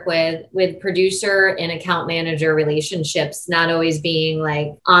I work with producer and account manager relationships, not always being like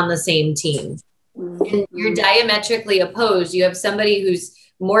on the same team. And you're diametrically opposed. You have somebody whose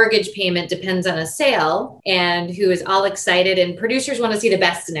mortgage payment depends on a sale and who is all excited, and producers want to see the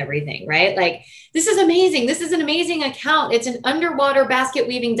best in everything, right? Like, this is amazing. This is an amazing account. It's an underwater basket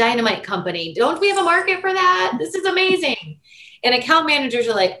weaving dynamite company. Don't we have a market for that? This is amazing. And account managers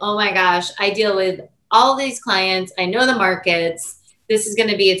are like, oh my gosh, I deal with all these clients. I know the markets. This is going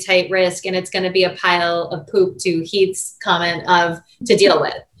to be a tight risk, and it's going to be a pile of poop, to Heath's comment, to deal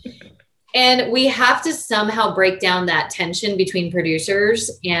with. And we have to somehow break down that tension between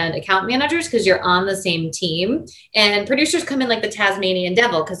producers and account managers, because you're on the same team. And producers come in like the Tasmanian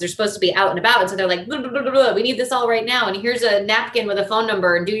devil because they're supposed to be out and about. And so they're like, blah, blah, blah, blah, blah. We need this all right now. And here's a napkin with a phone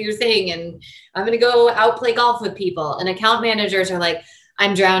number, and do your thing. And I'm going to go out play golf with people. And account managers are like,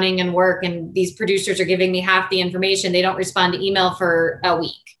 I'm drowning in work, and these producers are giving me half the information. They don't respond to email for a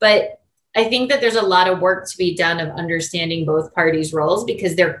week. But I think that there's a lot of work to be done of understanding both parties' roles,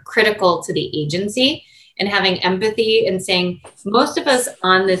 because they're critical to the agency, and having empathy and saying, most of us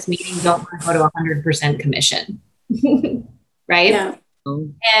on this meeting don't want to go to 100% commission, right? Yeah.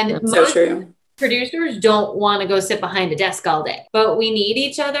 And that's so true. producers don't want to go sit behind a desk all day, but we need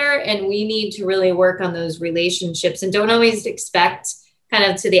each other and we need to really work on those relationships and don't always expect kind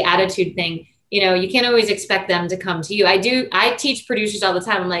of to the attitude thing. You know, you can't always expect them to come to you. I teach producers all the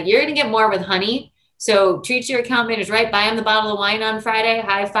time. I'm like, you're going to get more with honey. So treat your account managers right. Buy them the bottle of wine on Friday,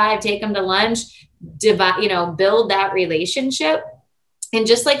 high five, take them to lunch, build that relationship. And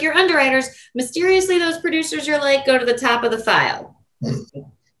just like your underwriters, mysteriously, those producers are like, go to the top of the file.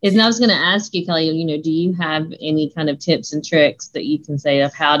 And I was going to ask you, Kelly, you know, do you have any kind of tips and tricks that you can say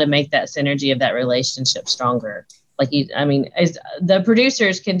of how to make that synergy of that relationship stronger? As the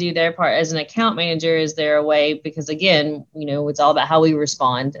producers can do their part as an account manager, is there a way, because again, you know, it's all about how we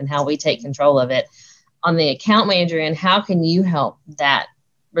respond and how we take control of it on the account manager end. How can you help that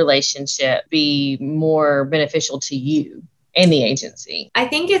relationship be more beneficial to you and the agency? I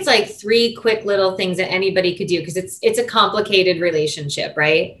think it's like 3 quick little things that anybody could do because it's a complicated relationship,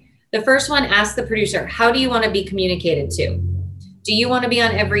 right? The first one, ask the producer, how do you want to be communicated to? Do you want to be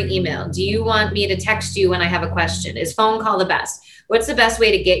on every email? Do you want me to text you when I have a question? Is phone call the best? What's the best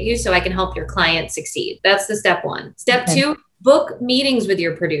way to get you so I can help your client succeed? That's the step 1. Step 2, book meetings with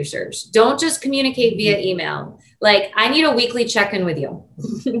your producers. Don't just communicate via email. Like, I need a weekly check-in with you.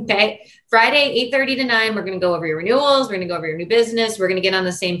 Okay. Friday, 8:30 to 9, we're going to go over your renewals. We're going to go over your new business. We're going to get on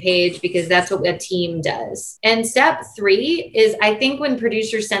the same page because that's what a team does. And step 3 is, I think when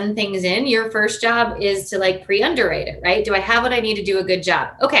producers send things in, your first job is to like pre-underwrite it, right? Do I have what I need to do a good job?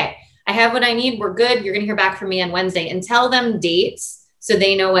 Okay. I have what I need. We're good. You're going to hear back from me on Wednesday, and tell them dates so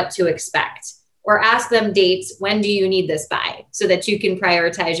they know what to expect. Or ask them dates. When do you need this by? So that you can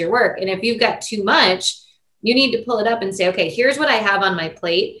prioritize your work. And if you've got too much, you need to pull it up and say, okay, here's what I have on my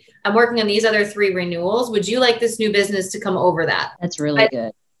plate. I'm working on these other 3 renewals. Would you like this new business to come over that? That's really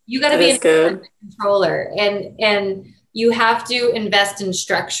good. You got to be a controller, and you have to invest in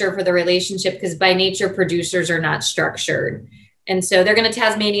structure for the relationship because by nature, producers are not structured. And so they're going to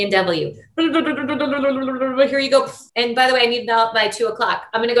Tasmanian devil you. Here you go. And by the way, I need that by 2:00.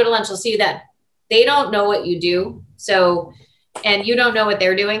 I'm going to go to lunch. I'll see you then. They don't know what you do. So, and you don't know what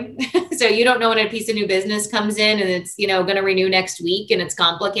they're doing. So you don't know when a piece of new business comes in and it's, you know, going to renew next week and it's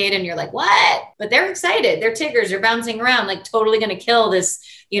complicated and you're like, what? But they're excited. They're Tiggers. They're bouncing around, like totally going to kill this,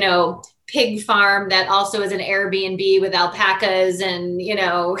 you know, pig farm that also is an Airbnb with alpacas. And, you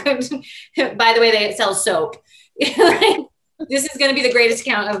know, by the way, they sell soap. This is going to be the greatest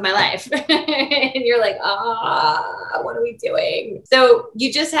account of my life. And you're like, what are we doing? So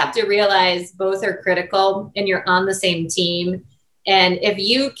you just have to realize both are critical and you're on the same team. And if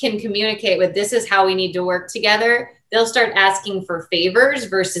you can communicate with, this is how we need to work together, they'll start asking for favors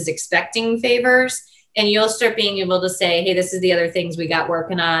versus expecting favors. And you'll start being able to say, hey, this is the other things we got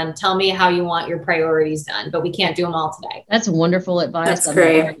working on. Tell me how you want your priorities done, but we can't do them all today. That's wonderful advice. That's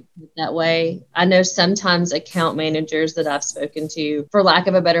great. That way. I know sometimes account managers that I've spoken to, for lack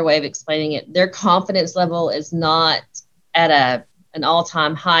of a better way of explaining it, their confidence level is not at an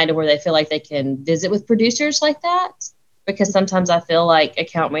all-time high to where they feel like they can visit with producers like that. Because sometimes I feel like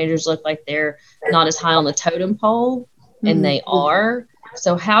account managers look like they're not as high on the totem pole, and they are.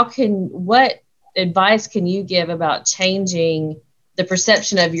 So what advice can you give about changing the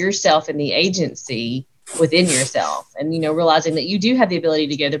perception of yourself in the agency within yourself, and, you know, realizing that you do have the ability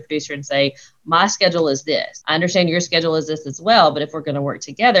to go to the producer and say, my schedule is this. I understand your schedule is this as well, but if we're going to work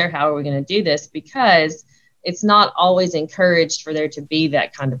together, how are we going to do this? Because it's not always encouraged for there to be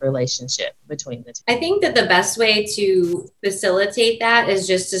that kind of relationship between the two. I think that the best way to facilitate that is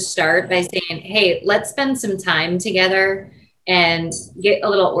just to start by saying, hey, let's spend some time together and get a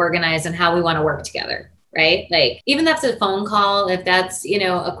little organized on how we want to work together, right? Like, even if that's a phone call, if that's, you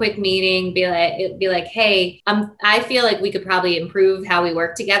know, a quick meeting, be like, hey, I feel like we could probably improve how we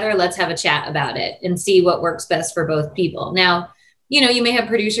work together. Let's have a chat about it and see what works best for both people. Now, you know, you may have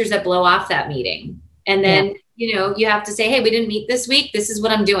producers that blow off that meeting, and then, you know, you have to say, hey, we didn't meet this week. This is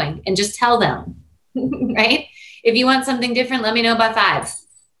what I'm doing. And just tell them, right? If you want something different, let me know by 5.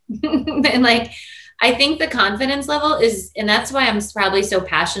 And like, I think the confidence level is, and that's why I'm probably so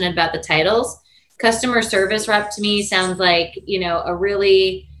passionate about the titles. Customer service rep to me sounds like, you know, a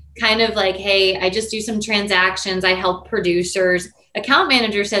really kind of like, hey, I just do some transactions. I help producers. Account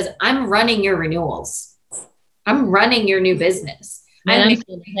manager says, I'm running your renewals. I'm running your new business. I'm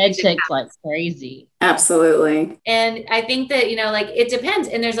head shakes like crazy. Absolutely. And I think that, you know, like, it depends.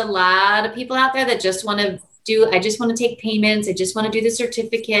 And there's a lot of people out there that just want to I just want to take payments. I just want to do the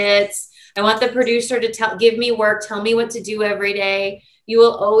certificates. I want the producer to give me work, tell me what to do every day. You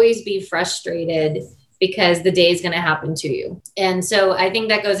will always be frustrated because the day is going to happen to you. And so I think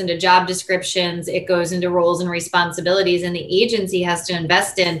that goes into job descriptions. It goes into roles and responsibilities, and the agency has to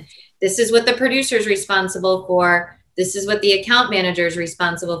invest in, This is what the producer is responsible for. This is what the account manager is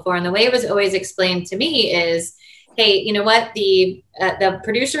responsible for. And the way it was always explained to me is, hey, you know what? The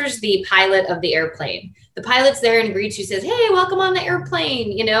producer's the pilot of the airplane. The pilot's there and greets you, says, hey, welcome on the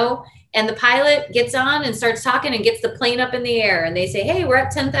airplane, you know, and the pilot gets on and starts talking and gets the plane up in the air. And they say, hey, we're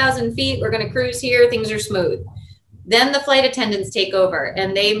at 10,000 feet. We're going to cruise here. Things are smooth. Then the flight attendants take over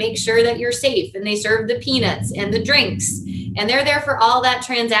and they make sure that you're safe, and they serve the peanuts and the drinks. And they're there for all that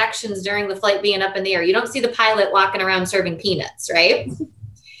transactions during the flight being up in the air. You don't see the pilot walking around serving peanuts, right?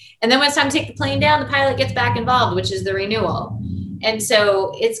 And then when it's time to take the plane down, the pilot gets back involved, which is the renewal. And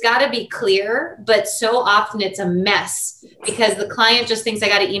so it's got to be clear, but so often it's a mess because the client just thinks I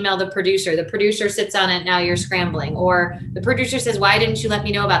got to email the producer. The producer sits on it. Now you're scrambling. Or the producer says, why didn't you let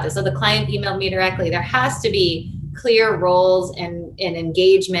me know about this? So the client emailed me directly. There has to be clear roles and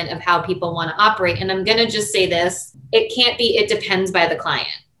engagement of how people want to operate. And I'm going to just say this, it depends by the client.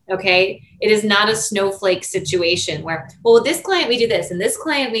 Okay. It is not a snowflake situation where, well, with this client, we do this, and this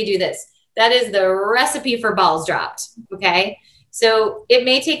client, we do this. That is the recipe for balls dropped. Okay. So it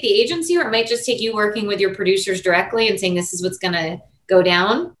may take the agency, or it might just take you working with your producers directly and saying, this is what's going to go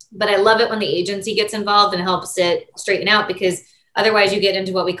down. But I love it when the agency gets involved and helps it straighten out, because otherwise you get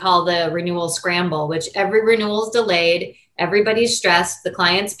into what we call the renewal scramble, which every renewal is delayed. Everybody's stressed. The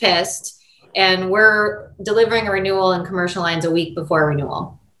client's pissed, and we're delivering a renewal in commercial lines a week before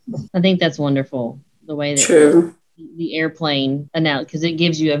renewal. I think that's wonderful, the way that True. the airplane announced, because it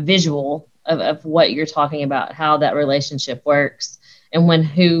gives you a visual of what you're talking about, how that relationship works, and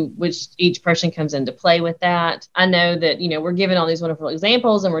which each person comes into play with that. I know that, we're giving all these wonderful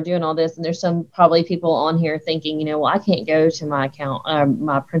examples and we're doing all this, and there's some probably people on here thinking, well, I can't go to my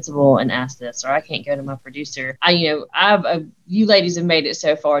my principal and ask this, or I can't go to my producer. You ladies have made it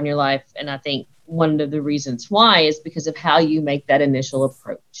so far in your life, and I think one of the reasons why is because of how you make that initial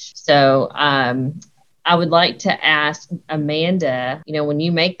approach. So I would like to ask Amanda, when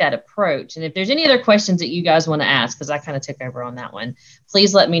you make that approach, and if there's any other questions that you guys want to ask, because I kind of took over on that one,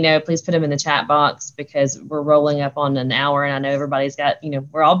 please let me know. Please put them in the chat box, because we're rolling up on an hour, and I know everybody's got,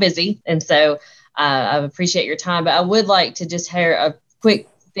 we're all busy. And so I appreciate your time, but I would like to just hear a quick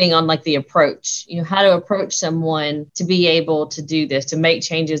thing on like the approach, how to approach someone to be able to do this, to make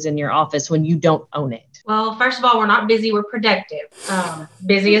changes in your office when you don't own it. Well, first of all, we're not busy, we're productive.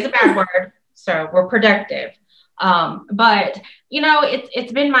 Busy is a bad word. So we're productive. But,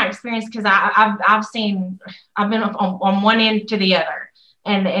 it's been my experience, because I've been on one end to the other,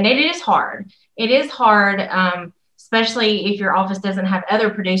 and it is hard. It is hard, especially if your office doesn't have other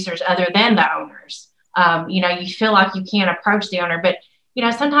producers other than the owners. You feel like you can't approach the owner, but,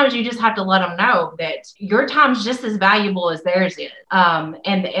 sometimes you just have to let them know that your time's just as valuable as theirs is.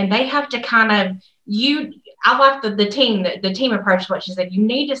 And they have to kind of, I like the team approach, what she said. You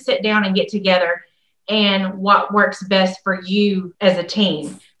need to sit down and get together and what works best for you as a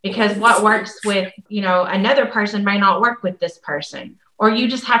team, because what works with, another person may not work with this person, or you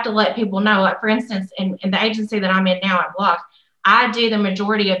just have to let people know. Like, for instance, in the agency that I'm in now at Block, I do the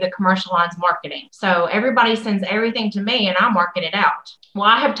majority of the commercial lines marketing. So everybody sends everything to me and I market it out. Well,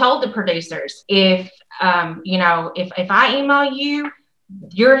 I have told the producers, if I email you,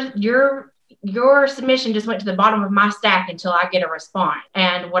 your submission just went to the bottom of my stack until I get a response.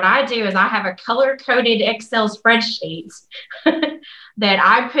 And what I do is I have a color-coded Excel spreadsheet that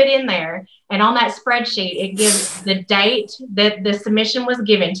I put in there. And on that spreadsheet, it gives the date that the submission was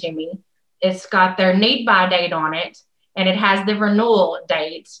given to me. It's got their need by date on it. And it has the renewal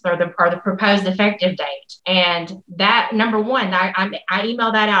date or the proposed effective date. And that, number one, I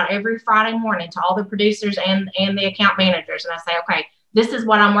email that out every Friday morning to all the producers and the account managers. And I say, okay, this is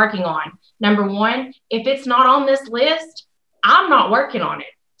what I'm working on. Number one, if it's not on this list, I'm not working on it.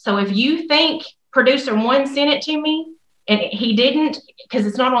 So if you think producer one sent it to me and he didn't, because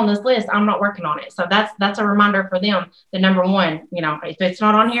it's not on this list, I'm not working on it. So that's a reminder for them that, number one, if it's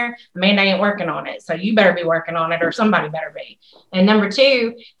not on here, Amanda ain't working on it. So you better be working on it, or somebody better be. And number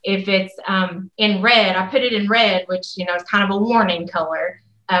two, if it's in red, I put it in red, which, is kind of a warning color.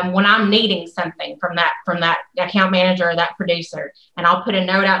 When I'm needing something from that account manager or that producer, and I'll put a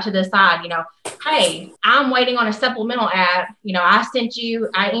note out to the side, hey, I'm waiting on a supplemental app.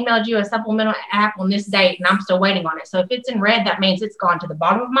 I emailed you a supplemental app on this date, and I'm still waiting on it. So if it's in red, that means it's gone to the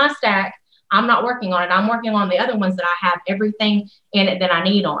bottom of my stack. I'm not working on it. I'm working on the other ones that I have everything in it that I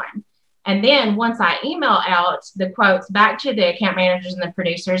need on. And then once I email out the quotes back to the account managers and the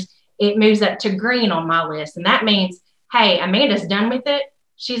producers, it moves up to green on my list. And that means, hey, Amanda's done with it.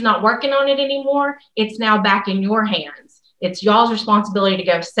 She's not working on it anymore. It's now back in your hands. It's y'all's responsibility to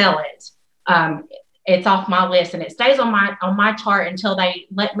go sell it. it's off my list and it stays on my chart until they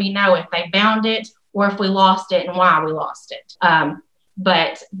let me know if they bound it or if we lost it and why we lost it.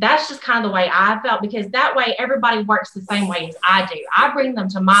 But that's just kind of the way I felt, because that way everybody works the same way as I do. I bring them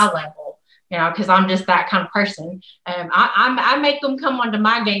to my level, because I'm just that kind of person. I make them come onto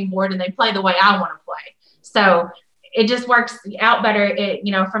my game board and they play the way I want to play. So it just works out better.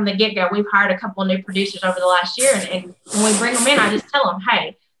 From the get-go, we've hired a couple of new producers over the last year. And when we bring them in, I just tell them,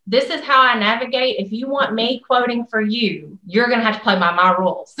 hey, this is how I navigate. If you want me quoting for you, you're going to have to play by my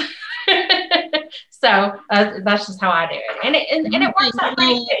rules. So that's just how I do it. And it works out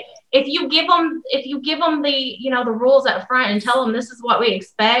pretty good. If you give them the, the rules up front and tell them this is what we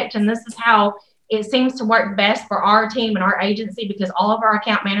expect and this is how it seems to work best for our team and our agency, because all of our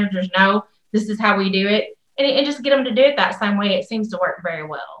account managers know this is how we do it. And just get them to do it that same way. It seems to work very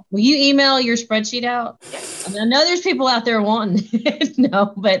well. Will you email your spreadsheet out? Yes. I know there's people out there wanting it.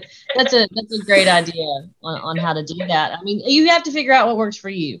 No, but that's a great idea on how to do that. I mean, you have to figure out what works for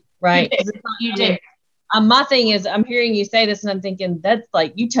you, right? You do. My thing is, I'm hearing you say this and I'm thinking that's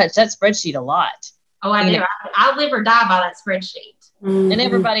like, you touch that spreadsheet a lot. Oh, I do. I live or die by that spreadsheet. Mm-hmm. And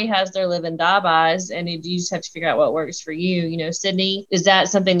everybody has their live and die bys, and you just have to figure out what works for you. Sydney, is that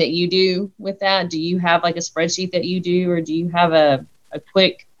something that you do with that? Do you have like a spreadsheet that you do, or do you have a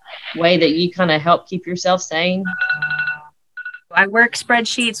quick way that you kind of help keep yourself sane? I work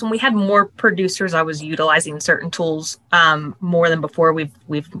spreadsheets. When we had more producers, I was utilizing certain tools more than before.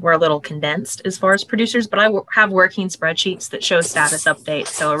 We're a little condensed as far as producers, but I have working spreadsheets that show status updates.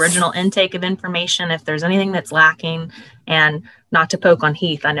 So original intake of information, if there's anything that's lacking, and not to poke on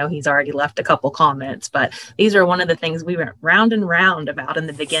Heath, I know he's already left a couple comments, but these are one of the things we went round and round about in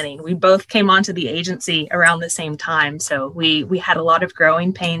the beginning. We both came onto the agency around the same time. So we had a lot of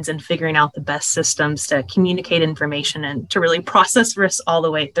growing pains in figuring out the best systems to communicate information and to really process risks all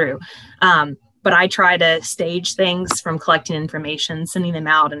the way through. But I try to stage things from collecting information, sending them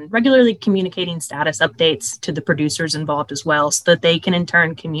out, and regularly communicating status updates to the producers involved as well, so that they can in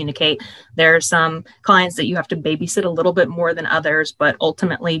turn communicate. There are some clients that you have to babysit a little bit more than others, but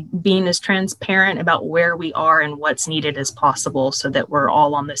ultimately being as transparent about where we are and what's needed as possible so that we're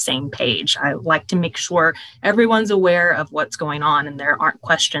all on the same page. I like to make sure everyone's aware of what's going on and there aren't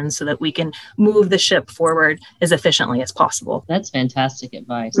questions, so that we can move the ship forward as efficiently as possible. That's fantastic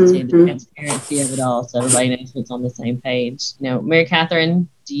advice. To see the transparency of it all, so everybody knows what's on the same page. Mary Catherine,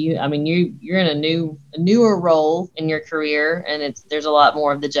 you're in a newer role in your career, and there's a lot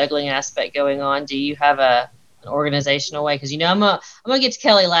more of the juggling aspect going on. Do you have an organizational way? Because I'm gonna get to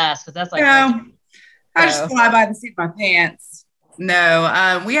Kelly last, because that's like I just fly by the seat of my pants.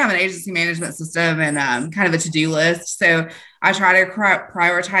 No, we have an agency management system and kind of a to-do list. So I try to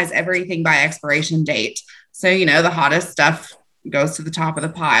prioritize everything by expiration date. So the hottest stuff goes to the top of the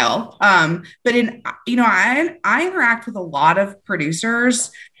pile. But I interact with a lot of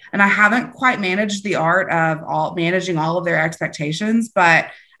producers, and I haven't quite managed the art of managing all of their expectations, but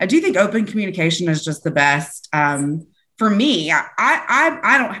I do think open communication is just the best. For me,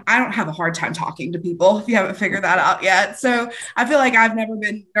 I don't have a hard time talking to people, if you haven't figured that out yet. So I feel like I've never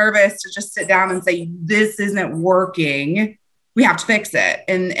been nervous to just sit down and say, this isn't working. We have to fix it.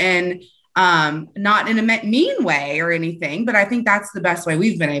 And not in a mean way or anything, but I think that's the best way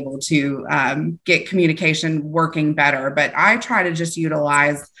we've been able to get communication working better. But I try to just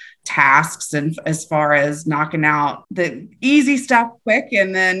utilize tasks, and as far as knocking out the easy stuff quick,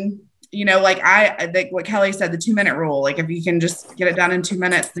 and then I think what Kelly said, the 2-minute rule. Like, if you can just get it done in 2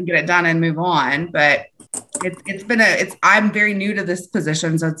 minutes, then get it done and move on. But I'm very new to this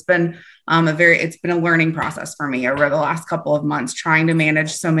position, so it's been a learning process for me over the last couple of months, trying to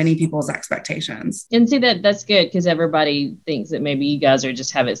manage so many people's expectations. And see, that's good, because everybody thinks that maybe you guys are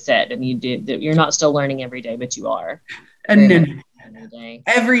just have it set, and you're not still learning every day, but you are.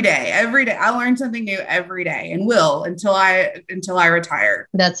 Every day. I learn something new every day, and will until I retire.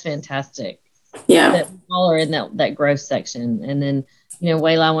 That's fantastic. Yeah. That all are in that growth section. And then,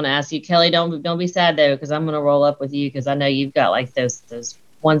 Wayla, I want to ask you, Kelly, don't be sad though, because I'm going to roll up with you, because I know you've got like those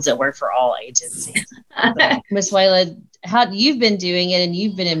ones that work for all agencies. Miss Wayla, how you've been doing it, and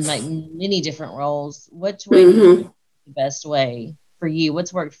you've been in like many different roles. Which way is the best way for you?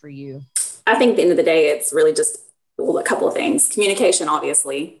 What's worked for you? I think at the end of the day, it's really just a couple of things. Communication,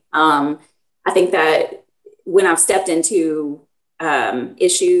 obviously. I think that when I've stepped into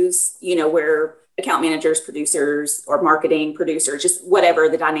issues, where account managers, producers, or marketing producers, just whatever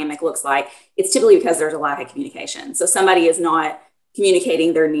the dynamic looks like, it's typically because there's a lack of communication. So somebody is not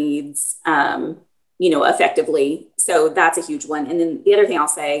communicating their needs, effectively. So that's a huge one. And then the other thing I'll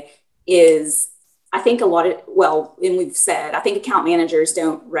say is I think and we've said, I think account managers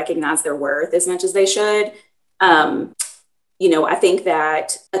don't recognize their worth as much as they should. I think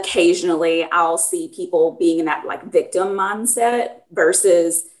that occasionally I'll see people being in that like victim mindset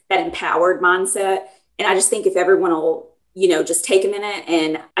versus that empowered mindset. And I just think if everyone will, just take a minute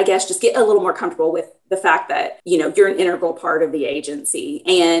and I guess just get a little more comfortable with the fact that, you're an integral part of the agency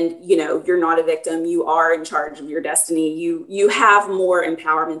and, you're not a victim. You are in charge of your destiny. You have more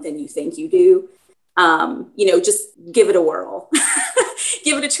empowerment than you think you do. Just give it a whirl,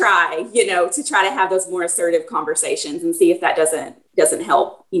 give it a try, to try to have those more assertive conversations and see if that doesn't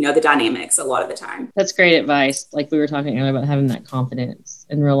help, the dynamics a lot of the time. That's great advice. Like we were talking earlier about having that confidence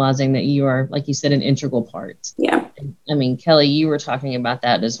and realizing that you are, like you said, an integral part. Yeah. I mean, Kelly, you were talking about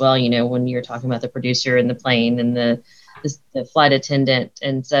that as well, when you were talking about the producer and the plane and the flight attendant.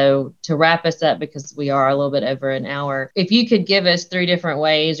 And so to wrap us up, because we are a little bit over an hour, if you could give us 3 different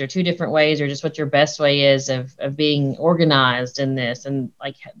ways or 2 different ways, or just what your best way is of being organized in this, and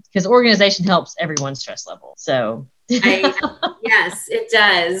like, because organization helps everyone's stress level. So yes, it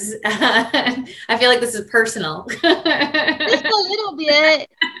does. I feel like this is personal. Just a little bit.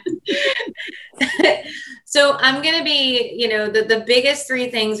 So I'm going to be, the biggest 3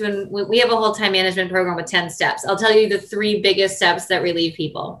 things when we have a whole time management program with 10 steps. I'll tell you the 3 biggest steps that relieve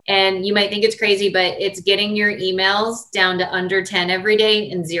people. And you might think it's crazy, but it's getting your emails down to under 10 every day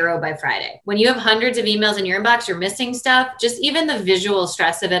and 0 by Friday. When you have hundreds of emails in your inbox, you're missing stuff. Just even the visual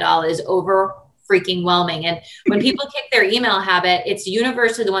stress of it all is freaking whelming. And when people kick their email habit, it's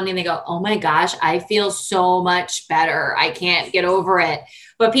universally the one thing they go, oh my gosh, I feel so much better. I can't get over it.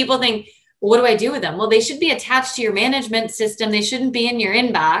 But people think, what do I do with them? Well, they should be attached to your management system. They shouldn't be in your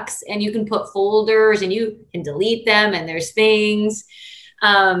inbox, and you can put folders and you can delete them and there's things.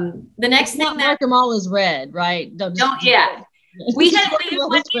 The next thing mark them all as red, right? Yeah.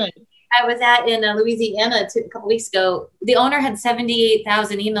 I was in Louisiana a couple weeks ago. The owner had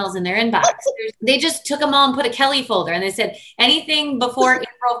 78,000 emails in their inbox. They just took them all and put a Kelly folder, and they said anything before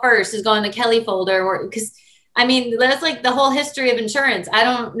April 1st is going to Kelly folder. Because that's like the whole history of insurance. I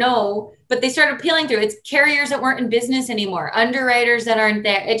don't know, but they started peeling through. It's carriers that weren't in business anymore, underwriters that aren't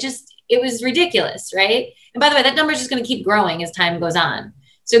there. It was ridiculous, right? And by the way, that number is just going to keep growing as time goes on.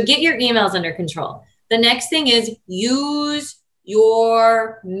 So get your emails under control. The next thing is use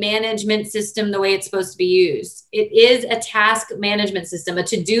your management system the way it's supposed to be used. It is a task management system. A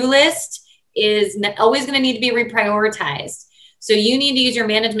to-do list is always going to need to be reprioritized. So you need to use your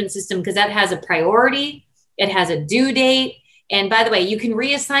management system because that has a priority. It has a due date. And by the way, you can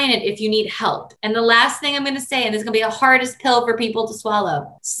reassign it if you need help. And the last thing I'm going to say, and this is going to be the hardest pill for people to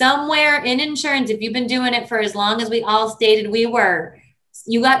swallow, somewhere in insurance, if you've been doing it for as long as we all stated we were,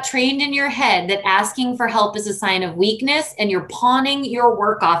 you got trained in your head that asking for help is a sign of weakness and you're pawning your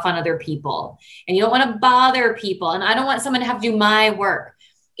work off on other people and you don't want to bother people. And I don't want someone to have to do my work.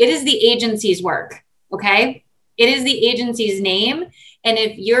 It is the agency's work. Okay. It is the agency's name. And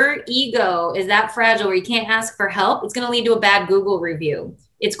if your ego is that fragile where you can't ask for help, it's going to lead to a bad Google review.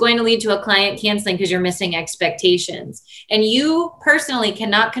 It's going to lead to a client canceling because you're missing expectations. And you personally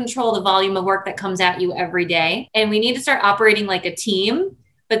cannot control the volume of work that comes at you every day. And we need to start operating like a team.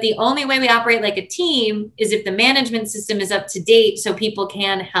 But the only way we operate like a team is if the management system is up to date so people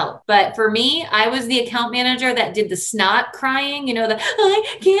can help. But for me, I was the account manager that did the snot crying,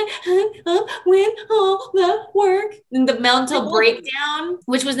 I can't win all the work, and the mental breakdown,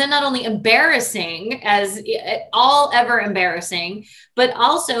 which was then not only embarrassing as all ever embarrassing, but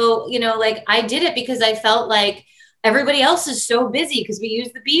also, I did it because I felt like everybody else is so busy because we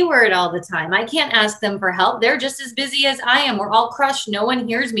use the B word all the time. I can't ask them for help. They're just as busy as I am. We're all crushed. No one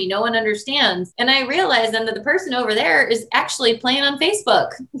hears me. No one understands. And I realized then that the person over there is actually playing on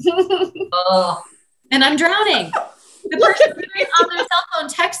Facebook. And I'm drowning. The person on their cell phone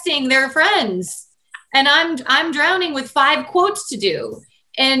texting their friends. And I'm drowning with 5 quotes to do.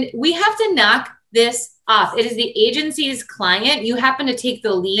 And we have to knock this off. It is the agency's client. You happen to take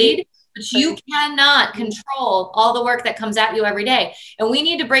the lead. But you cannot control all the work that comes at you every day. And we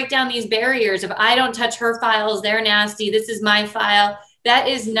need to break down these barriers of I don't touch her files. They're nasty. This is my file. That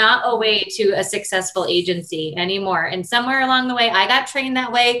is not a way to a successful agency anymore. And somewhere along the way, I got trained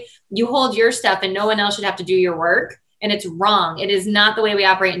that way. You hold your stuff and no one else should have to do your work. And it's wrong. It is not the way we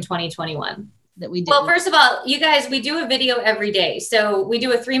operate in 2021. That we do. Well, first of all, you guys, we do a video every day. So we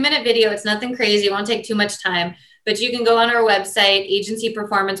do a 3-minute video. It's nothing crazy. It won't take too much time. But you can go on our website,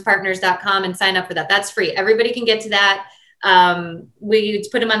 agencyperformancepartners.com, and sign up for that. That's free. Everybody can get to that. We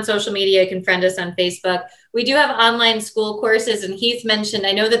put them on social media. You can friend us on Facebook. We do have online school courses, and Heath mentioned,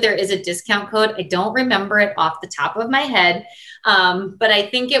 I know that there is a discount code. I don't remember it off the top of my head, but I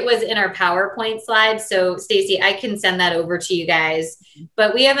think it was in our PowerPoint slide. So Stacy, I can send that over to you guys.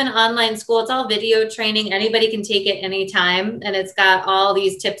 But we have an online school. It's all video training. Anybody can take it anytime. And it's got all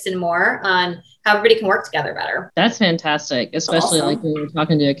these tips and more on how everybody can work together better. That's fantastic, especially Awesome. like when we're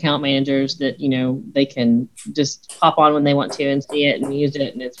talking to account managers that, they can just pop on when they want to and see it and use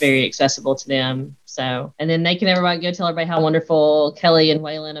it, and it's very accessible to them. So, and then they can go tell everybody how wonderful Kelly and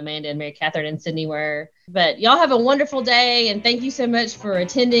Waylon, Amanda and Mary Catherine and Sydney were. But y'all have a wonderful day, and thank you so much for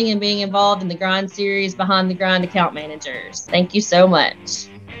attending and being involved in the Grind series, Behind the Grind Account Managers. Thank you so much.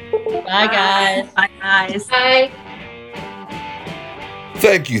 Bye, guys. Bye, guys. Bye.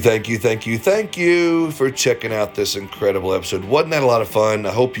 Thank you for checking out this incredible episode. Wasn't that a lot of fun?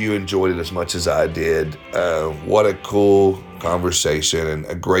 I hope you enjoyed it as much as I did. What a cool conversation and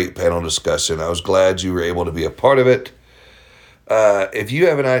a great panel discussion. I was glad you were able to be a part of it. If you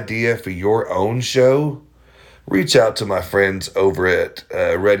have an idea for your own show, reach out to my friends over at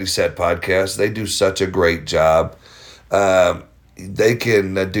Ready Set Podcast. They do such a great job. They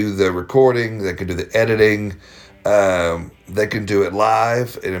can do the recording, they can do the editing. They can do it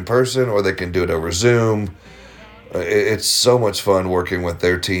live and in person, or they can do it over Zoom. It's so much fun working with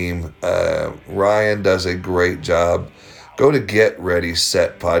their team. Ryan does a great job. Go to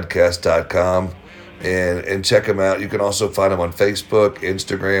getreadysetpodcast.com and check them out. You can also find them on Facebook,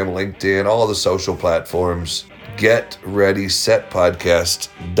 Instagram, LinkedIn, all the social platforms.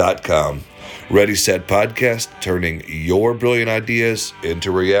 Getreadysetpodcast.com. Ready Set Podcast, turning your brilliant ideas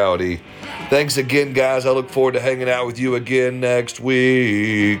into reality. Thanks again, guys. I look forward to hanging out with you again next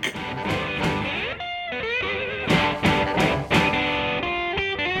week.